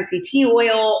butter, MCT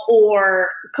oil,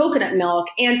 or coconut milk.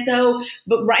 And so,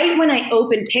 but right when I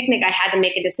opened Picnic, I had to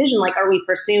make a decision, like, are we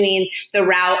pursuing the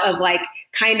route of like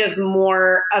kind of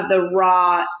more of the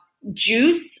raw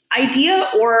juice idea,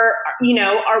 or,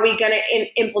 are we going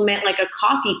to implement like a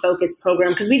coffee focused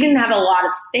program? Because we didn't have a lot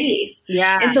of space.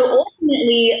 Yeah. And so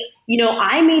ultimately,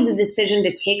 I made the decision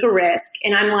to take a risk,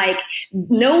 and I'm like,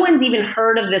 no one's even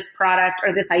heard of this product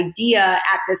or this idea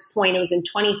at this point. It was in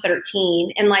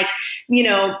 2013. And like,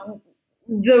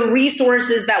 the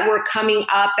resources that were coming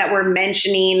up that were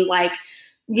mentioning, like,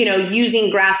 using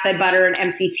grass-fed butter and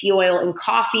MCT oil in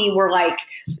coffee were like,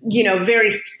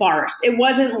 very sparse. It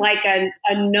wasn't like a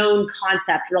known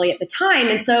concept really at the time.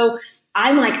 And so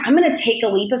I'm like, I'm going to take a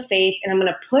leap of faith, and I'm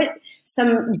going to put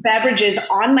some beverages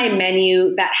on my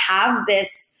menu that have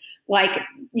this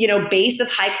base of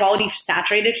high quality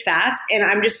saturated fats. And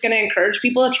I'm just going to encourage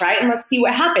people to try it, and let's see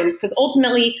what happens. Because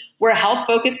ultimately we're a health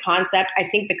focused concept. I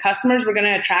think the customers we're going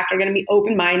to attract are going to be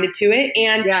open-minded to it.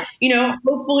 And,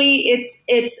 hopefully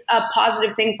it's a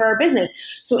positive thing for our business.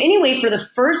 So anyway, for the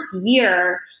first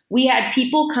year, we had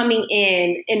people coming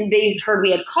in and they heard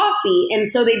we had coffee.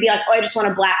 And so they'd be like, oh, I just want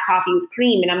a black coffee with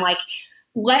cream. And I'm like,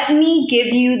 let me give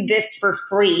you this for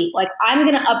free. Like, I'm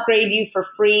going to upgrade you for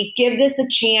free. Give this a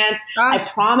chance. I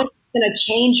promise it's going to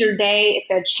change your day. It's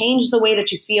going to change the way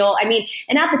that you feel. I mean,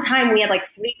 and at the time we had like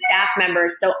 3 staff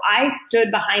members. So I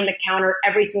stood behind the counter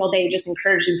every single day, just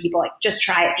encouraging people, like, just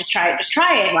try it, just try it, just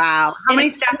try it. Wow. How many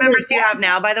staff members do you have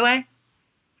now, by the way?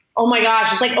 Oh my gosh,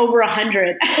 it's like over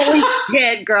 100. Holy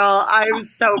shit, girl. I'm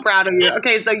so proud of you.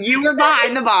 Okay, so you were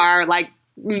behind the bar, like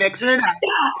mixing it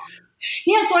up.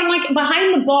 Yeah, so I'm like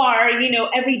behind the bar,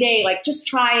 every day, like, just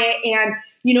try it. And,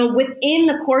 within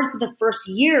the course of the first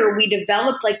year, we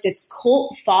developed like this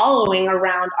cult following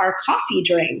around our coffee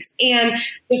drinks. And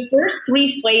the first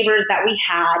 3 flavors that we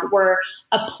had were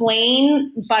a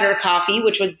plain butter coffee,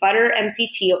 which was butter and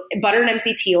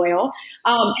MCT oil.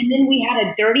 And then we had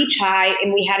a dirty chai,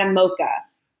 and we had a mocha.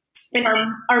 And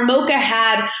our mocha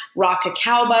had raw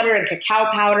cacao butter and cacao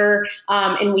powder,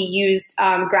 and we used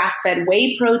grass-fed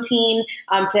whey protein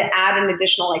to add an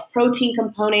additional like protein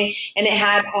component, and it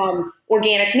had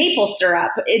organic maple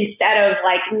syrup instead of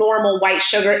like normal white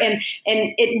sugar. And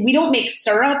we don't make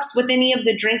syrups with any of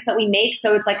the drinks that we make,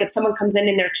 so it's like if someone comes in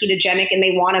and they're ketogenic and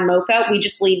they want a mocha, we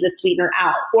just leave the sweetener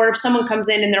out. Or if someone comes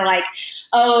in and they're like,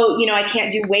 oh, I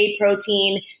can't do whey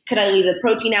protein, could I leave the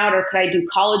protein out, or could I do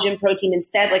collagen protein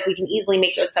instead? Like, we can easily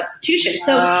make those substitutions.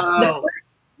 So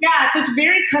so it's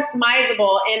very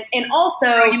customizable, and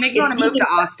also you make me want to move to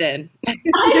Austin.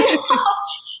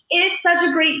 It's such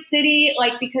a great city,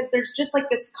 like, because there's just like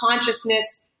this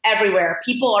consciousness everywhere.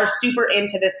 People are super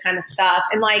into this kind of stuff,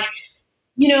 and like,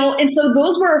 and so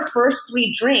those were our first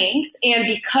 3 drinks. And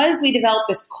because we developed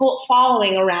this cult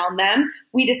following around them,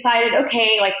 we decided,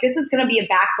 okay, like, this is going to be a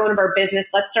backbone of our business.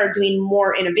 Let's start doing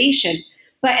more innovation.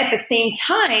 But at the same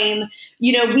time,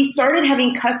 we started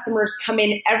having customers come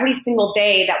in every single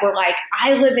day that were like,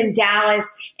 I live in Dallas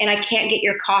and I can't get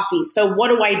your coffee. So what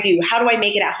do I do? How do I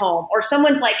make it at home? Or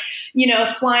someone's like,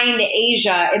 flying to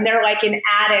Asia and they're like an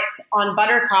addict on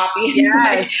butter coffee.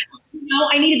 Yes. Like,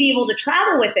 I need to be able to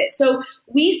travel with it. So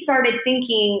we started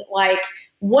thinking, like,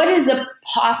 what is a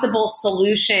possible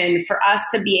solution for us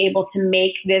to be able to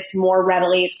make this more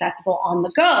readily accessible on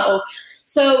the go?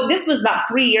 So this was about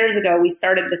 3 years ago we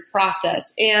started this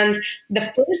process. And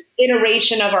the first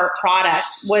iteration of our product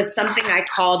was something I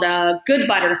called a Good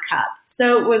Butter Cup.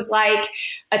 So it was like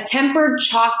a tempered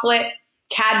chocolate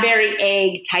Cadbury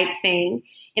egg type thing.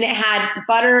 And it had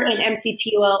butter and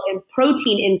MCT oil and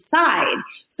protein inside.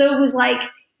 So it was like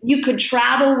you could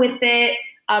travel with it,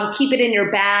 keep it in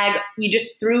your bag. You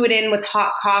just threw it in with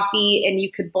hot coffee and you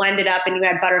could blend it up and you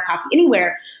had butter coffee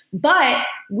anywhere. But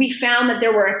we found that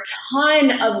there were a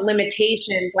ton of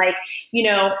limitations, like,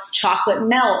 chocolate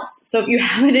melts. So if you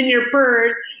have it in your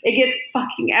purse, it gets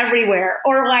fucking everywhere.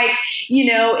 Or like,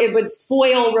 it would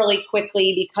spoil really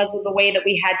quickly because of the way that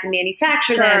we had to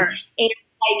manufacture them. And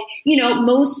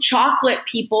most chocolate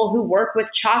people who work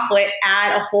with chocolate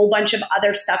add a whole bunch of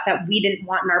other stuff that we didn't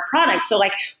want in our product. So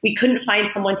like we couldn't find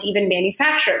someone to even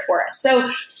manufacture it for us.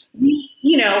 So we,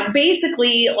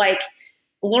 basically like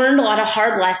learned a lot of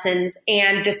hard lessons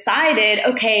and decided,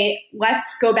 okay,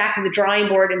 let's go back to the drawing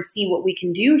board and see what we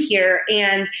can do here.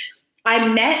 And I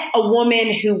met a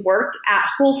woman who worked at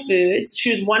Whole Foods.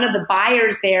 She was one of the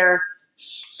buyers there.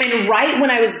 And right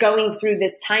when I was going through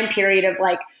this time period of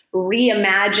like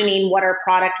reimagining what our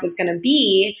product was going to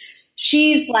be,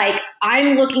 she's like,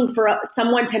 I'm looking for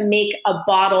someone to make a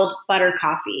bottled butter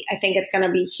coffee. I think it's going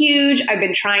to be huge. I've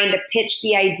been trying to pitch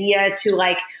the idea to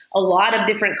like a lot of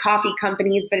different coffee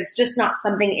companies, but it's just not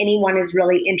something anyone is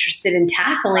really interested in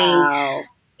tackling. Wow.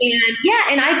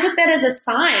 And I took that as a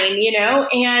sign,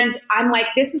 and I'm like,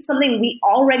 this is something we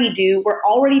already do. We're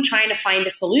already trying to find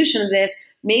a solution to this.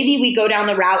 Maybe we go down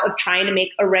the route of trying to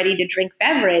make a ready to drink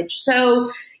beverage. So,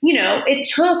 it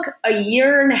took a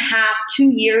year and a half,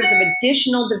 2 years of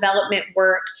additional development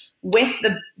work with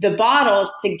the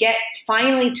bottles to get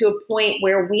finally to a point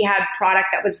where we had product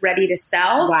that was ready to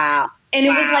sell. Wow. And it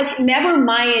was like never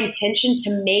my intention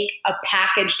to make a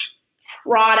packaged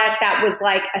product that was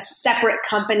like a separate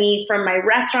company from my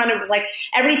restaurant. It was like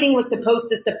everything was supposed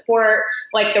to support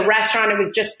like the restaurant. It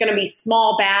was just going to be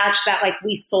small batch that like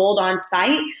we sold on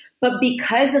site. But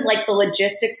because of like the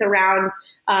logistics around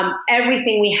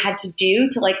everything we had to do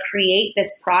to like create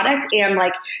this product and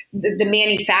like the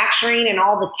manufacturing and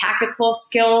all the tactical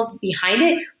skills behind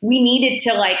it, we needed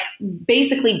to like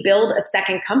basically build a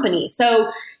second company.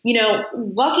 So,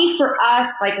 lucky for us,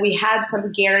 like we had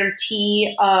some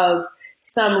guarantee of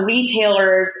some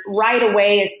retailers right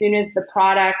away as soon as the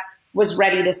product was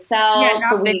ready to sell. Yeah, not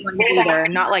so big ones either.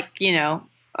 Not like,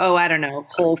 I don't know,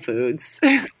 Whole Foods.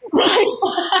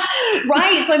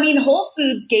 Right. So, Whole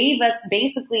Foods gave us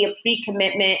basically a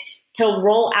pre-commitment to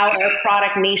roll out our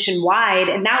product nationwide.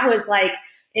 And that was like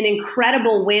an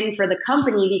incredible win for the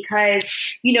company because,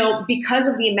 because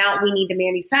of the amount we need to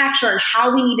manufacture and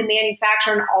how we need to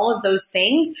manufacture and all of those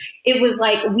things, it was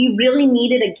like we really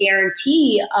needed a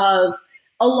guarantee of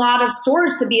a lot of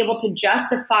stores to be able to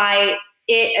justify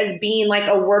it as being like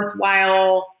a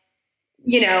worthwhile,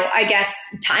 I guess,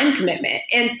 time commitment.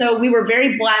 And so we were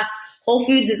very blessed. Whole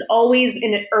Foods is always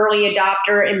an early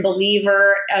adopter and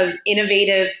believer of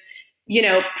innovative,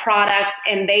 products.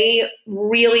 And they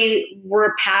really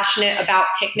were passionate about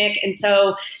Picnic. And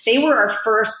so they were our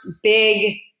first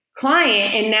big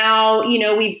client. And now,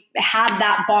 we've had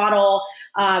that bottle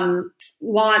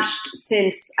launched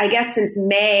since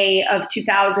May of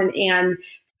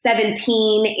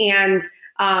 2017. And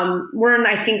we're in,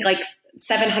 I think, like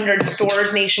 700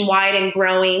 stores nationwide and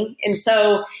growing. And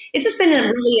so it's just been a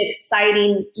really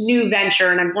exciting new venture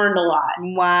and I've learned a lot.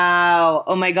 Wow.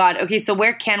 Oh my God. Okay. So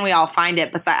where can we all find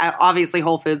it? Besides obviously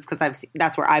Whole Foods, because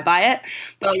that's where I buy it,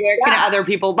 but where can other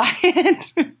people buy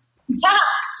it? Yeah.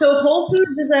 So Whole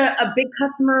Foods is a big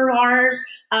customer of ours.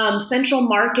 Central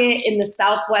Market in the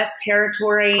Southwest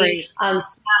Territory, Snap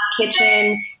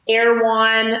Kitchen,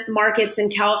 Erewhon Markets in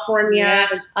California. Yeah,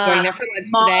 going there for lunch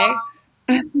today.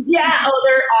 Yeah. Oh,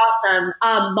 they're awesome.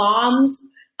 Moms,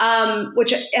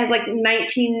 which has like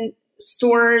 19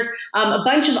 stores, a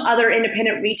bunch of other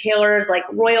independent retailers like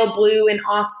Royal Blue in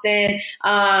Austin.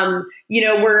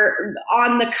 We're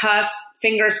on the cusp,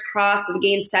 fingers crossed, of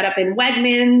getting set up in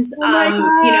Wegmans. Oh my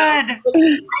God. I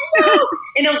know.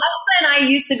 And Alexa and I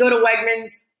used to go to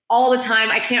Wegmans all the time.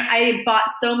 I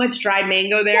bought so much dried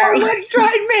mango there. So much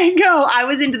dried mango. I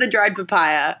was into the dried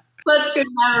papaya. Such good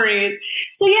memories.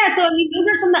 So yeah, those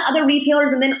are some of the other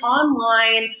retailers. And then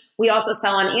online, we also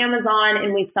sell on Amazon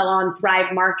and we sell on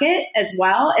Thrive Market as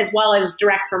well as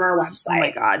direct from our website. Oh my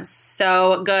God,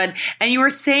 so good. And you were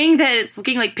saying that it's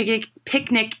looking like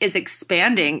Picnic is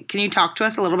expanding. Can you talk to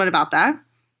us a little bit about that?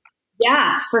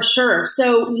 Yeah, for sure.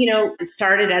 So, it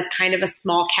started as kind of a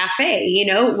small cafe,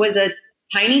 it was a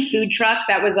tiny food truck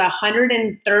that was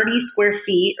 130 square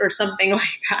feet or something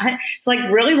like that. It's like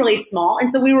really, really small.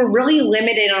 And so we were really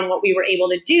limited on what we were able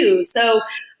to do. So,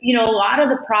 a lot of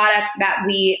the product that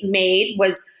we made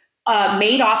was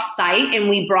made off site, and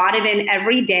we brought it in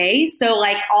every day. So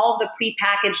like all of the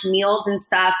prepackaged meals and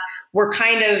stuff were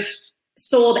kind of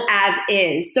sold as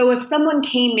is. So if someone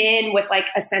came in with like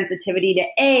a sensitivity to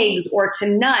eggs or to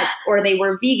nuts, or they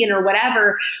were vegan or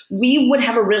whatever, we would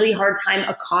have a really hard time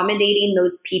accommodating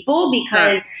those people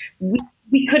because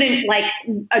we couldn't like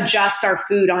adjust our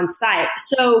food on site.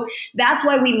 So that's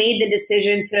why we made the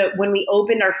decision to, when we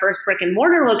opened our first brick and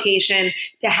mortar location,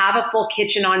 to have a full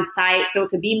kitchen on site. So it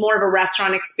could be more of a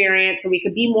restaurant experience. So we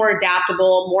could be more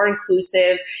adaptable, more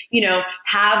inclusive,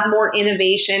 have more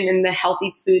innovation in the healthy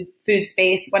food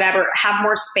space, whatever, have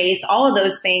more space, all of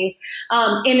those things.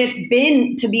 And it's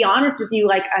been, to be honest with you,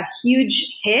 like a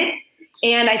huge hit.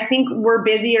 And I think we're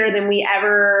busier than we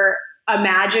ever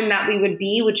imagined that we would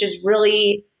be, which is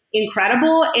really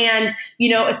incredible. And,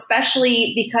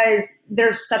 especially because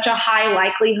there's such a high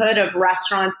likelihood of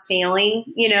restaurants failing,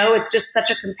 it's just such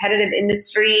a competitive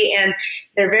industry, and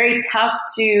they're very tough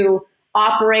to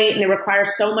operate, and they require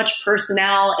so much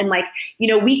personnel. And like,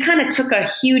 we kind of took a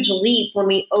huge leap when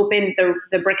we opened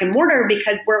the brick and mortar,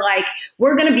 because we're like,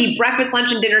 we're going to be breakfast,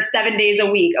 lunch, and dinner 7 days a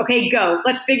week. Okay, go,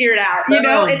 let's figure it out.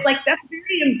 It's like, that's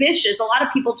very ambitious. A lot of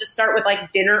people just start with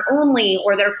like dinner only,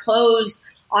 or they're closed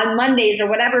on Mondays or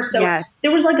whatever. So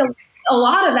there was like a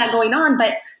lot of that going on.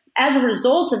 But as a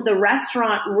result of the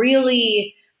restaurant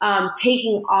really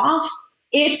taking off,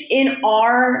 it's in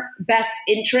our best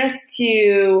interest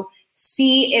to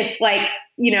see if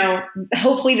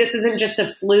hopefully this isn't just a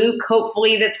fluke.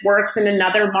 Hopefully this works in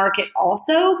another market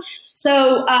also.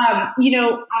 So,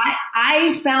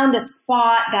 I found a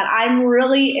spot that I'm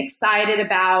really excited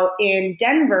about in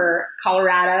Denver,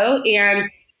 Colorado. And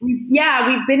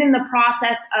we've been in the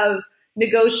process of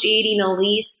negotiating a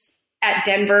lease at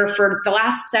Denver for the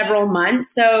last several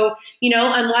months. So,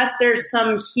 unless there's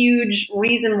some huge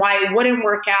reason why it wouldn't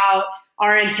work out,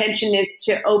 our intention is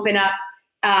to open up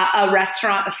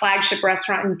a flagship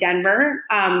restaurant in Denver.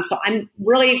 So I'm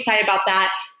really excited about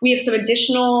that. We have some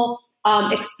additional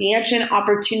expansion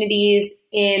opportunities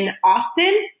in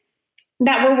Austin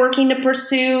that we're working to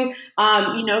pursue.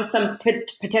 Some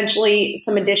potentially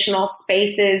some additional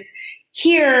spaces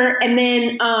here. And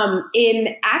then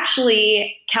in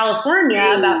actually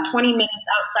California, about 20 minutes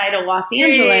outside of Los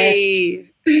Angeles, we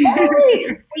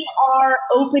are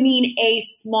opening a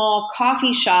small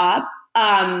coffee shop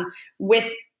with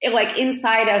like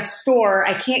inside a store.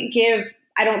 I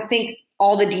don't think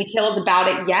all the details about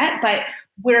it yet, but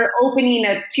we're opening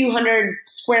a 200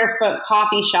 square foot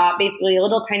coffee shop, basically a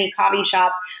little tiny coffee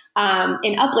shop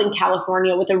in Upland,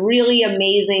 California, with a really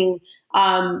amazing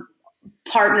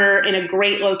partner in a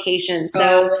great location.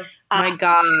 So, my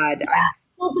God.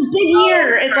 Well, it's a big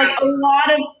year. It's like a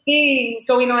lot of things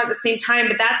going on at the same time,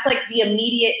 but that's like the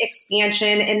immediate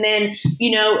expansion. And then,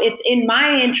 it's in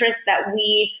my interest that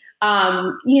we,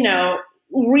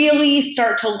 really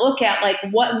start to look at like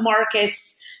what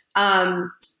markets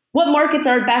are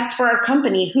best for our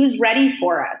company, who's ready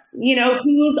for us,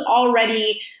 who's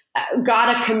already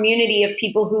got a community of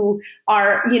people who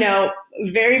are,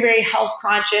 very, very health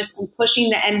conscious and pushing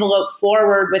the envelope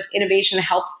forward with innovation in the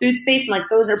health food space. And like,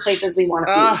 those are places we want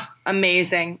to be.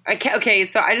 Amazing. Okay.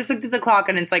 So I just looked at the clock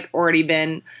and it's like already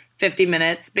been 50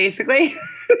 minutes, basically.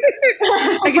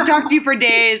 I could talk to you for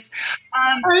days.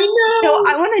 I know. So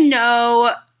I want to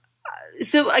know,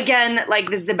 so again, like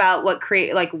this is about what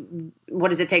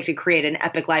does it take to create an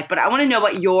epic life? But I want to know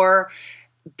what is your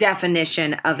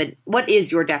definition of an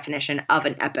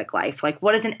epic life? Like,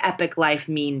 what does an epic life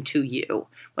mean to you?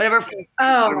 Whatever comes to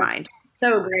your mind.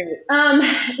 So great.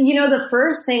 The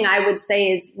first thing I would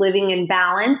say is living in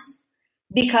balance.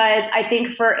 Because I think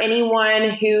for anyone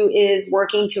who is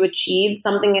working to achieve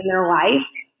something in their life,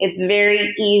 it's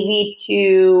very easy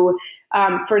to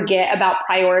forget about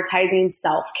prioritizing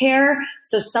self-care.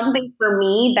 So something for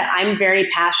me that I'm very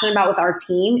passionate about with our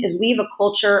team is we have a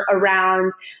culture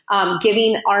around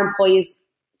giving our employees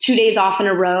 2 days off in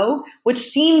a row, which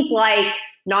seems like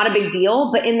not a big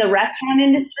deal. But in the restaurant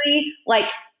industry, like,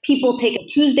 people take a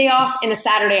Tuesday off and a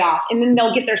Saturday off, and then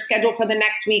they'll get their schedule for the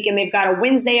next week, and they've got a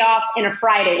Wednesday off and a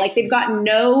Friday. Like, they've got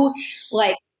no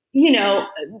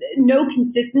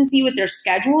consistency with their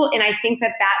schedule. And I think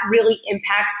that really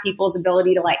impacts people's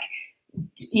ability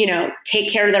to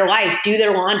take care of their life, do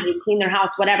their laundry, clean their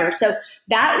house, whatever. So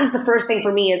that is the first thing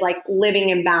for me, is like living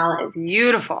in balance.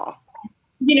 Beautiful.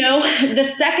 The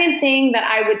second thing that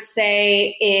I would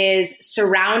say is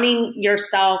surrounding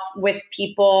yourself with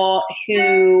people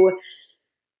who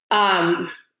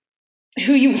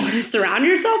who you want to surround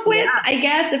yourself with, I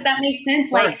guess, if that makes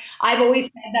sense. Like, I've always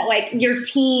said that, like, your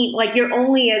team, like, you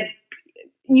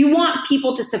want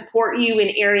people to support you in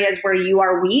areas where you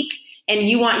are weak, and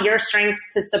you want your strengths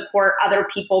to support other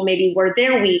people maybe where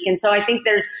they're weak. And so I think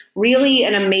there's really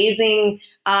an amazing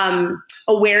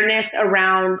awareness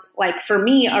around, like, for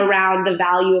me, around the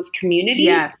value of community.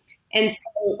 Yeah. And so,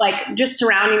 like, just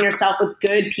surrounding yourself with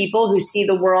good people who see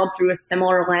the world through a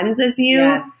similar lens as you.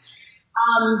 Yes.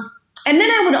 And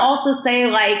then I would also say,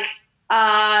 like,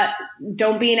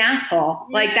 don't be an asshole.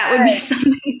 Like, that would be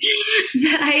something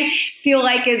that I feel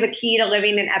like is a key to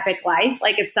living an epic life.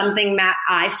 Like, it's something that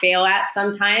I fail at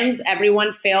sometimes.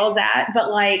 Everyone fails at.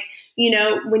 But, like, you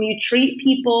know, when you treat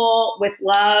people with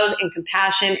love and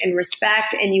compassion and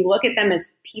respect, and you look at them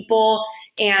as people,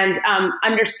 and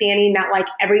understanding that, like,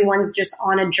 everyone's just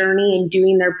on a journey and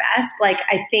doing their best, like,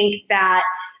 I think that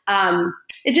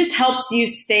it just helps you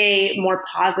stay more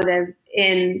positive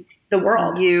in the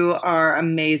world. You are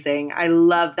amazing. I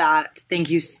love that. Thank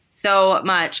you so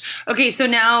much. Okay, so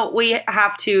now we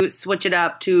have to switch it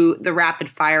up to the rapid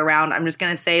fire round. I'm just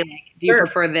going to say, like, do you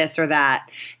prefer this or that?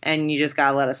 And you just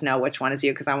got to let us know which one is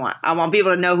you, because I want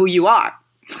people to know who you are.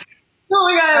 Oh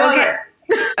my God, I love it.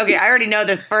 Okay, I already know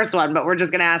this first one, but we're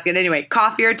just going to ask it anyway.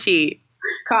 Coffee or tea?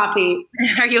 Coffee.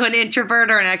 Are you an introvert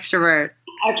or an extrovert?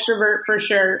 Extrovert for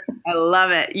sure. I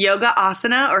love it. Yoga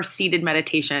asana or seated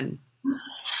meditation?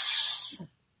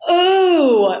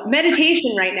 Oh,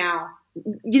 meditation right now.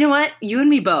 You know what? You and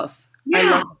me both.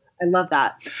 Yeah. I love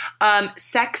that.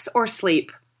 Sex or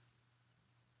sleep?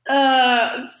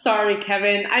 Sorry,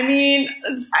 Kevin. I mean,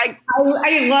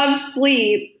 I love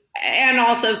sleep and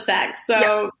also sex.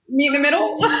 So meet in the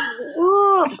middle.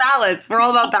 Ooh, balance. We're all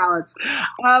about balance.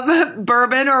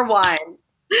 Bourbon or wine?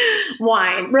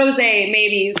 Wine. Rosé,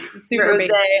 maybe. Super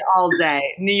Rosé all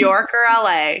day. New York or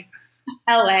LA?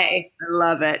 LA. I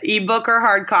love it. Ebook or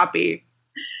hard copy?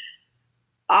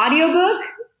 Audiobook?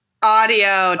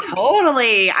 Audio.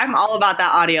 Totally. I'm all about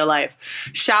that audio life.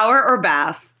 Shower or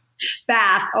bath?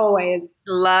 Bath, always.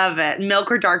 Love it.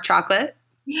 Milk or dark chocolate?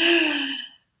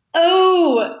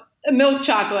 Oh, milk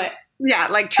chocolate. Yeah,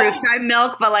 like Truth Time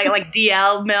milk, but like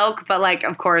DL milk, but like,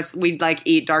 of course, we'd like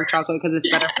eat dark chocolate because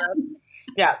it's better for us.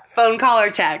 Yeah. Phone call or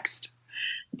text?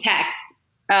 Text.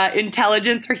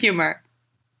 Intelligence or humor?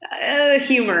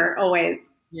 Humor, always.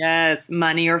 Yes.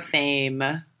 Money or fame?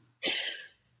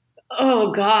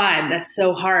 Oh, God, that's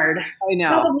so hard. I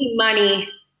know. Probably money.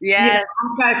 Yes.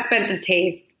 I've got expensive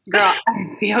taste. Girl,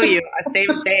 I feel you.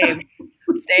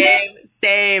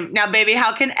 Same. Now, baby,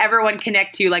 how can everyone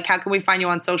connect to you? Like, how can we find you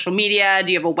on social media?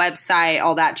 Do you have a website?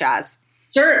 All that jazz.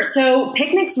 Sure. So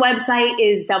Picnic's website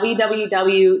is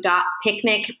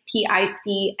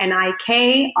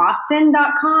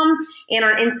www.picnic.austin.com. And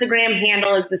our Instagram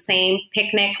handle is the same,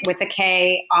 Picnic with a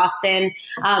K, Austin.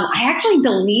 I actually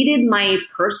deleted my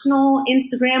personal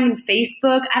Instagram and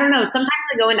Facebook. I don't know. Sometimes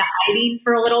I go into hiding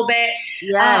for a little bit.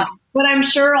 Yes. But I'm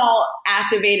sure I'll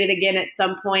activate it again at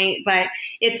some point. But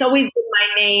it's always been my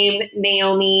name,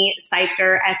 Naomi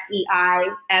Seifter,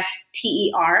 Seifter.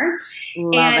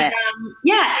 Love it.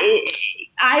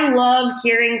 I love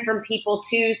hearing from people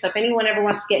too. So if anyone ever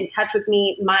wants to get in touch with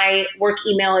me, my work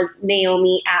email is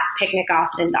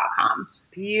naomi@picnicaustin.com.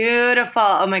 Beautiful.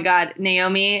 Oh my God.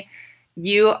 Naomi,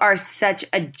 you are such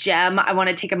a gem. I want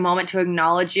to take a moment to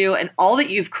acknowledge you and all that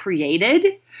you've created.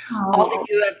 All that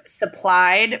you have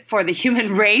supplied for the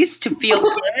human race to feel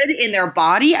good in their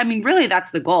body. I mean, really, that's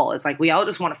the goal. It's like we all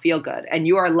just want to feel good, and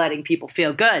you are letting people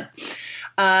feel good.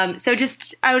 I would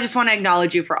just want to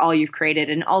acknowledge you for all you've created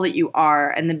and all that you are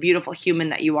and the beautiful human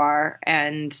that you are.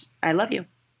 And I love you.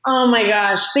 Oh my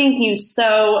gosh. Thank you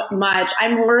so much.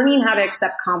 I'm learning how to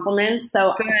accept compliments.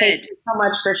 So thank you so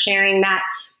much for sharing that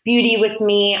beauty with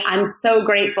me. I'm so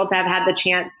grateful to have had the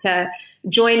chance to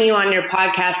join you on your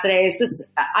podcast today. It's just,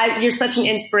 you're such an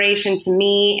inspiration to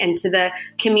me and to the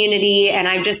community. And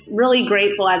I'm just really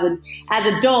grateful as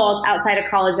adults outside of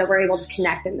college that we're able to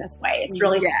connect in this way. It's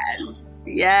really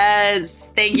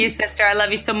Yes. Thank you, sister. I love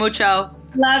you so mucho.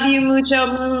 Love you mucho.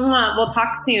 We'll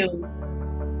talk soon.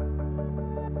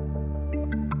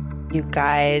 You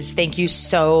guys, thank you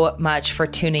so much for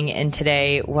tuning in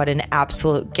today. What an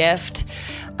absolute gift.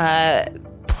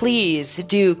 please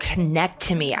do connect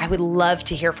to me. I would love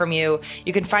to hear from you.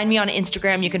 You can find me on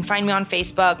Instagram. You can find me on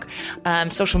Facebook,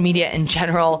 social media in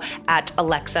general at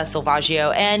Alexa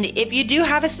Silvaggio. And if you do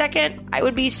have a second, I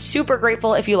would be super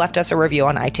grateful if you left us a review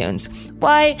on iTunes.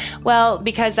 Why? Well,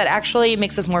 because that actually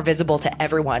makes us more visible to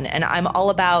everyone. And I'm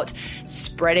all about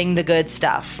spreading the good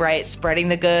stuff, right? Spreading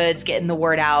the goods, getting the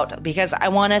word out, because I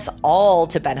want us all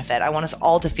to benefit. I want us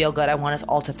all to feel good. I want us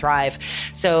all to thrive.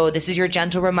 So this is your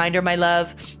gentle reminder, my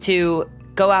love, to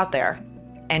go out there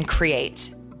and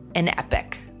create an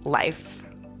epic life.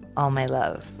 All my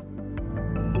love.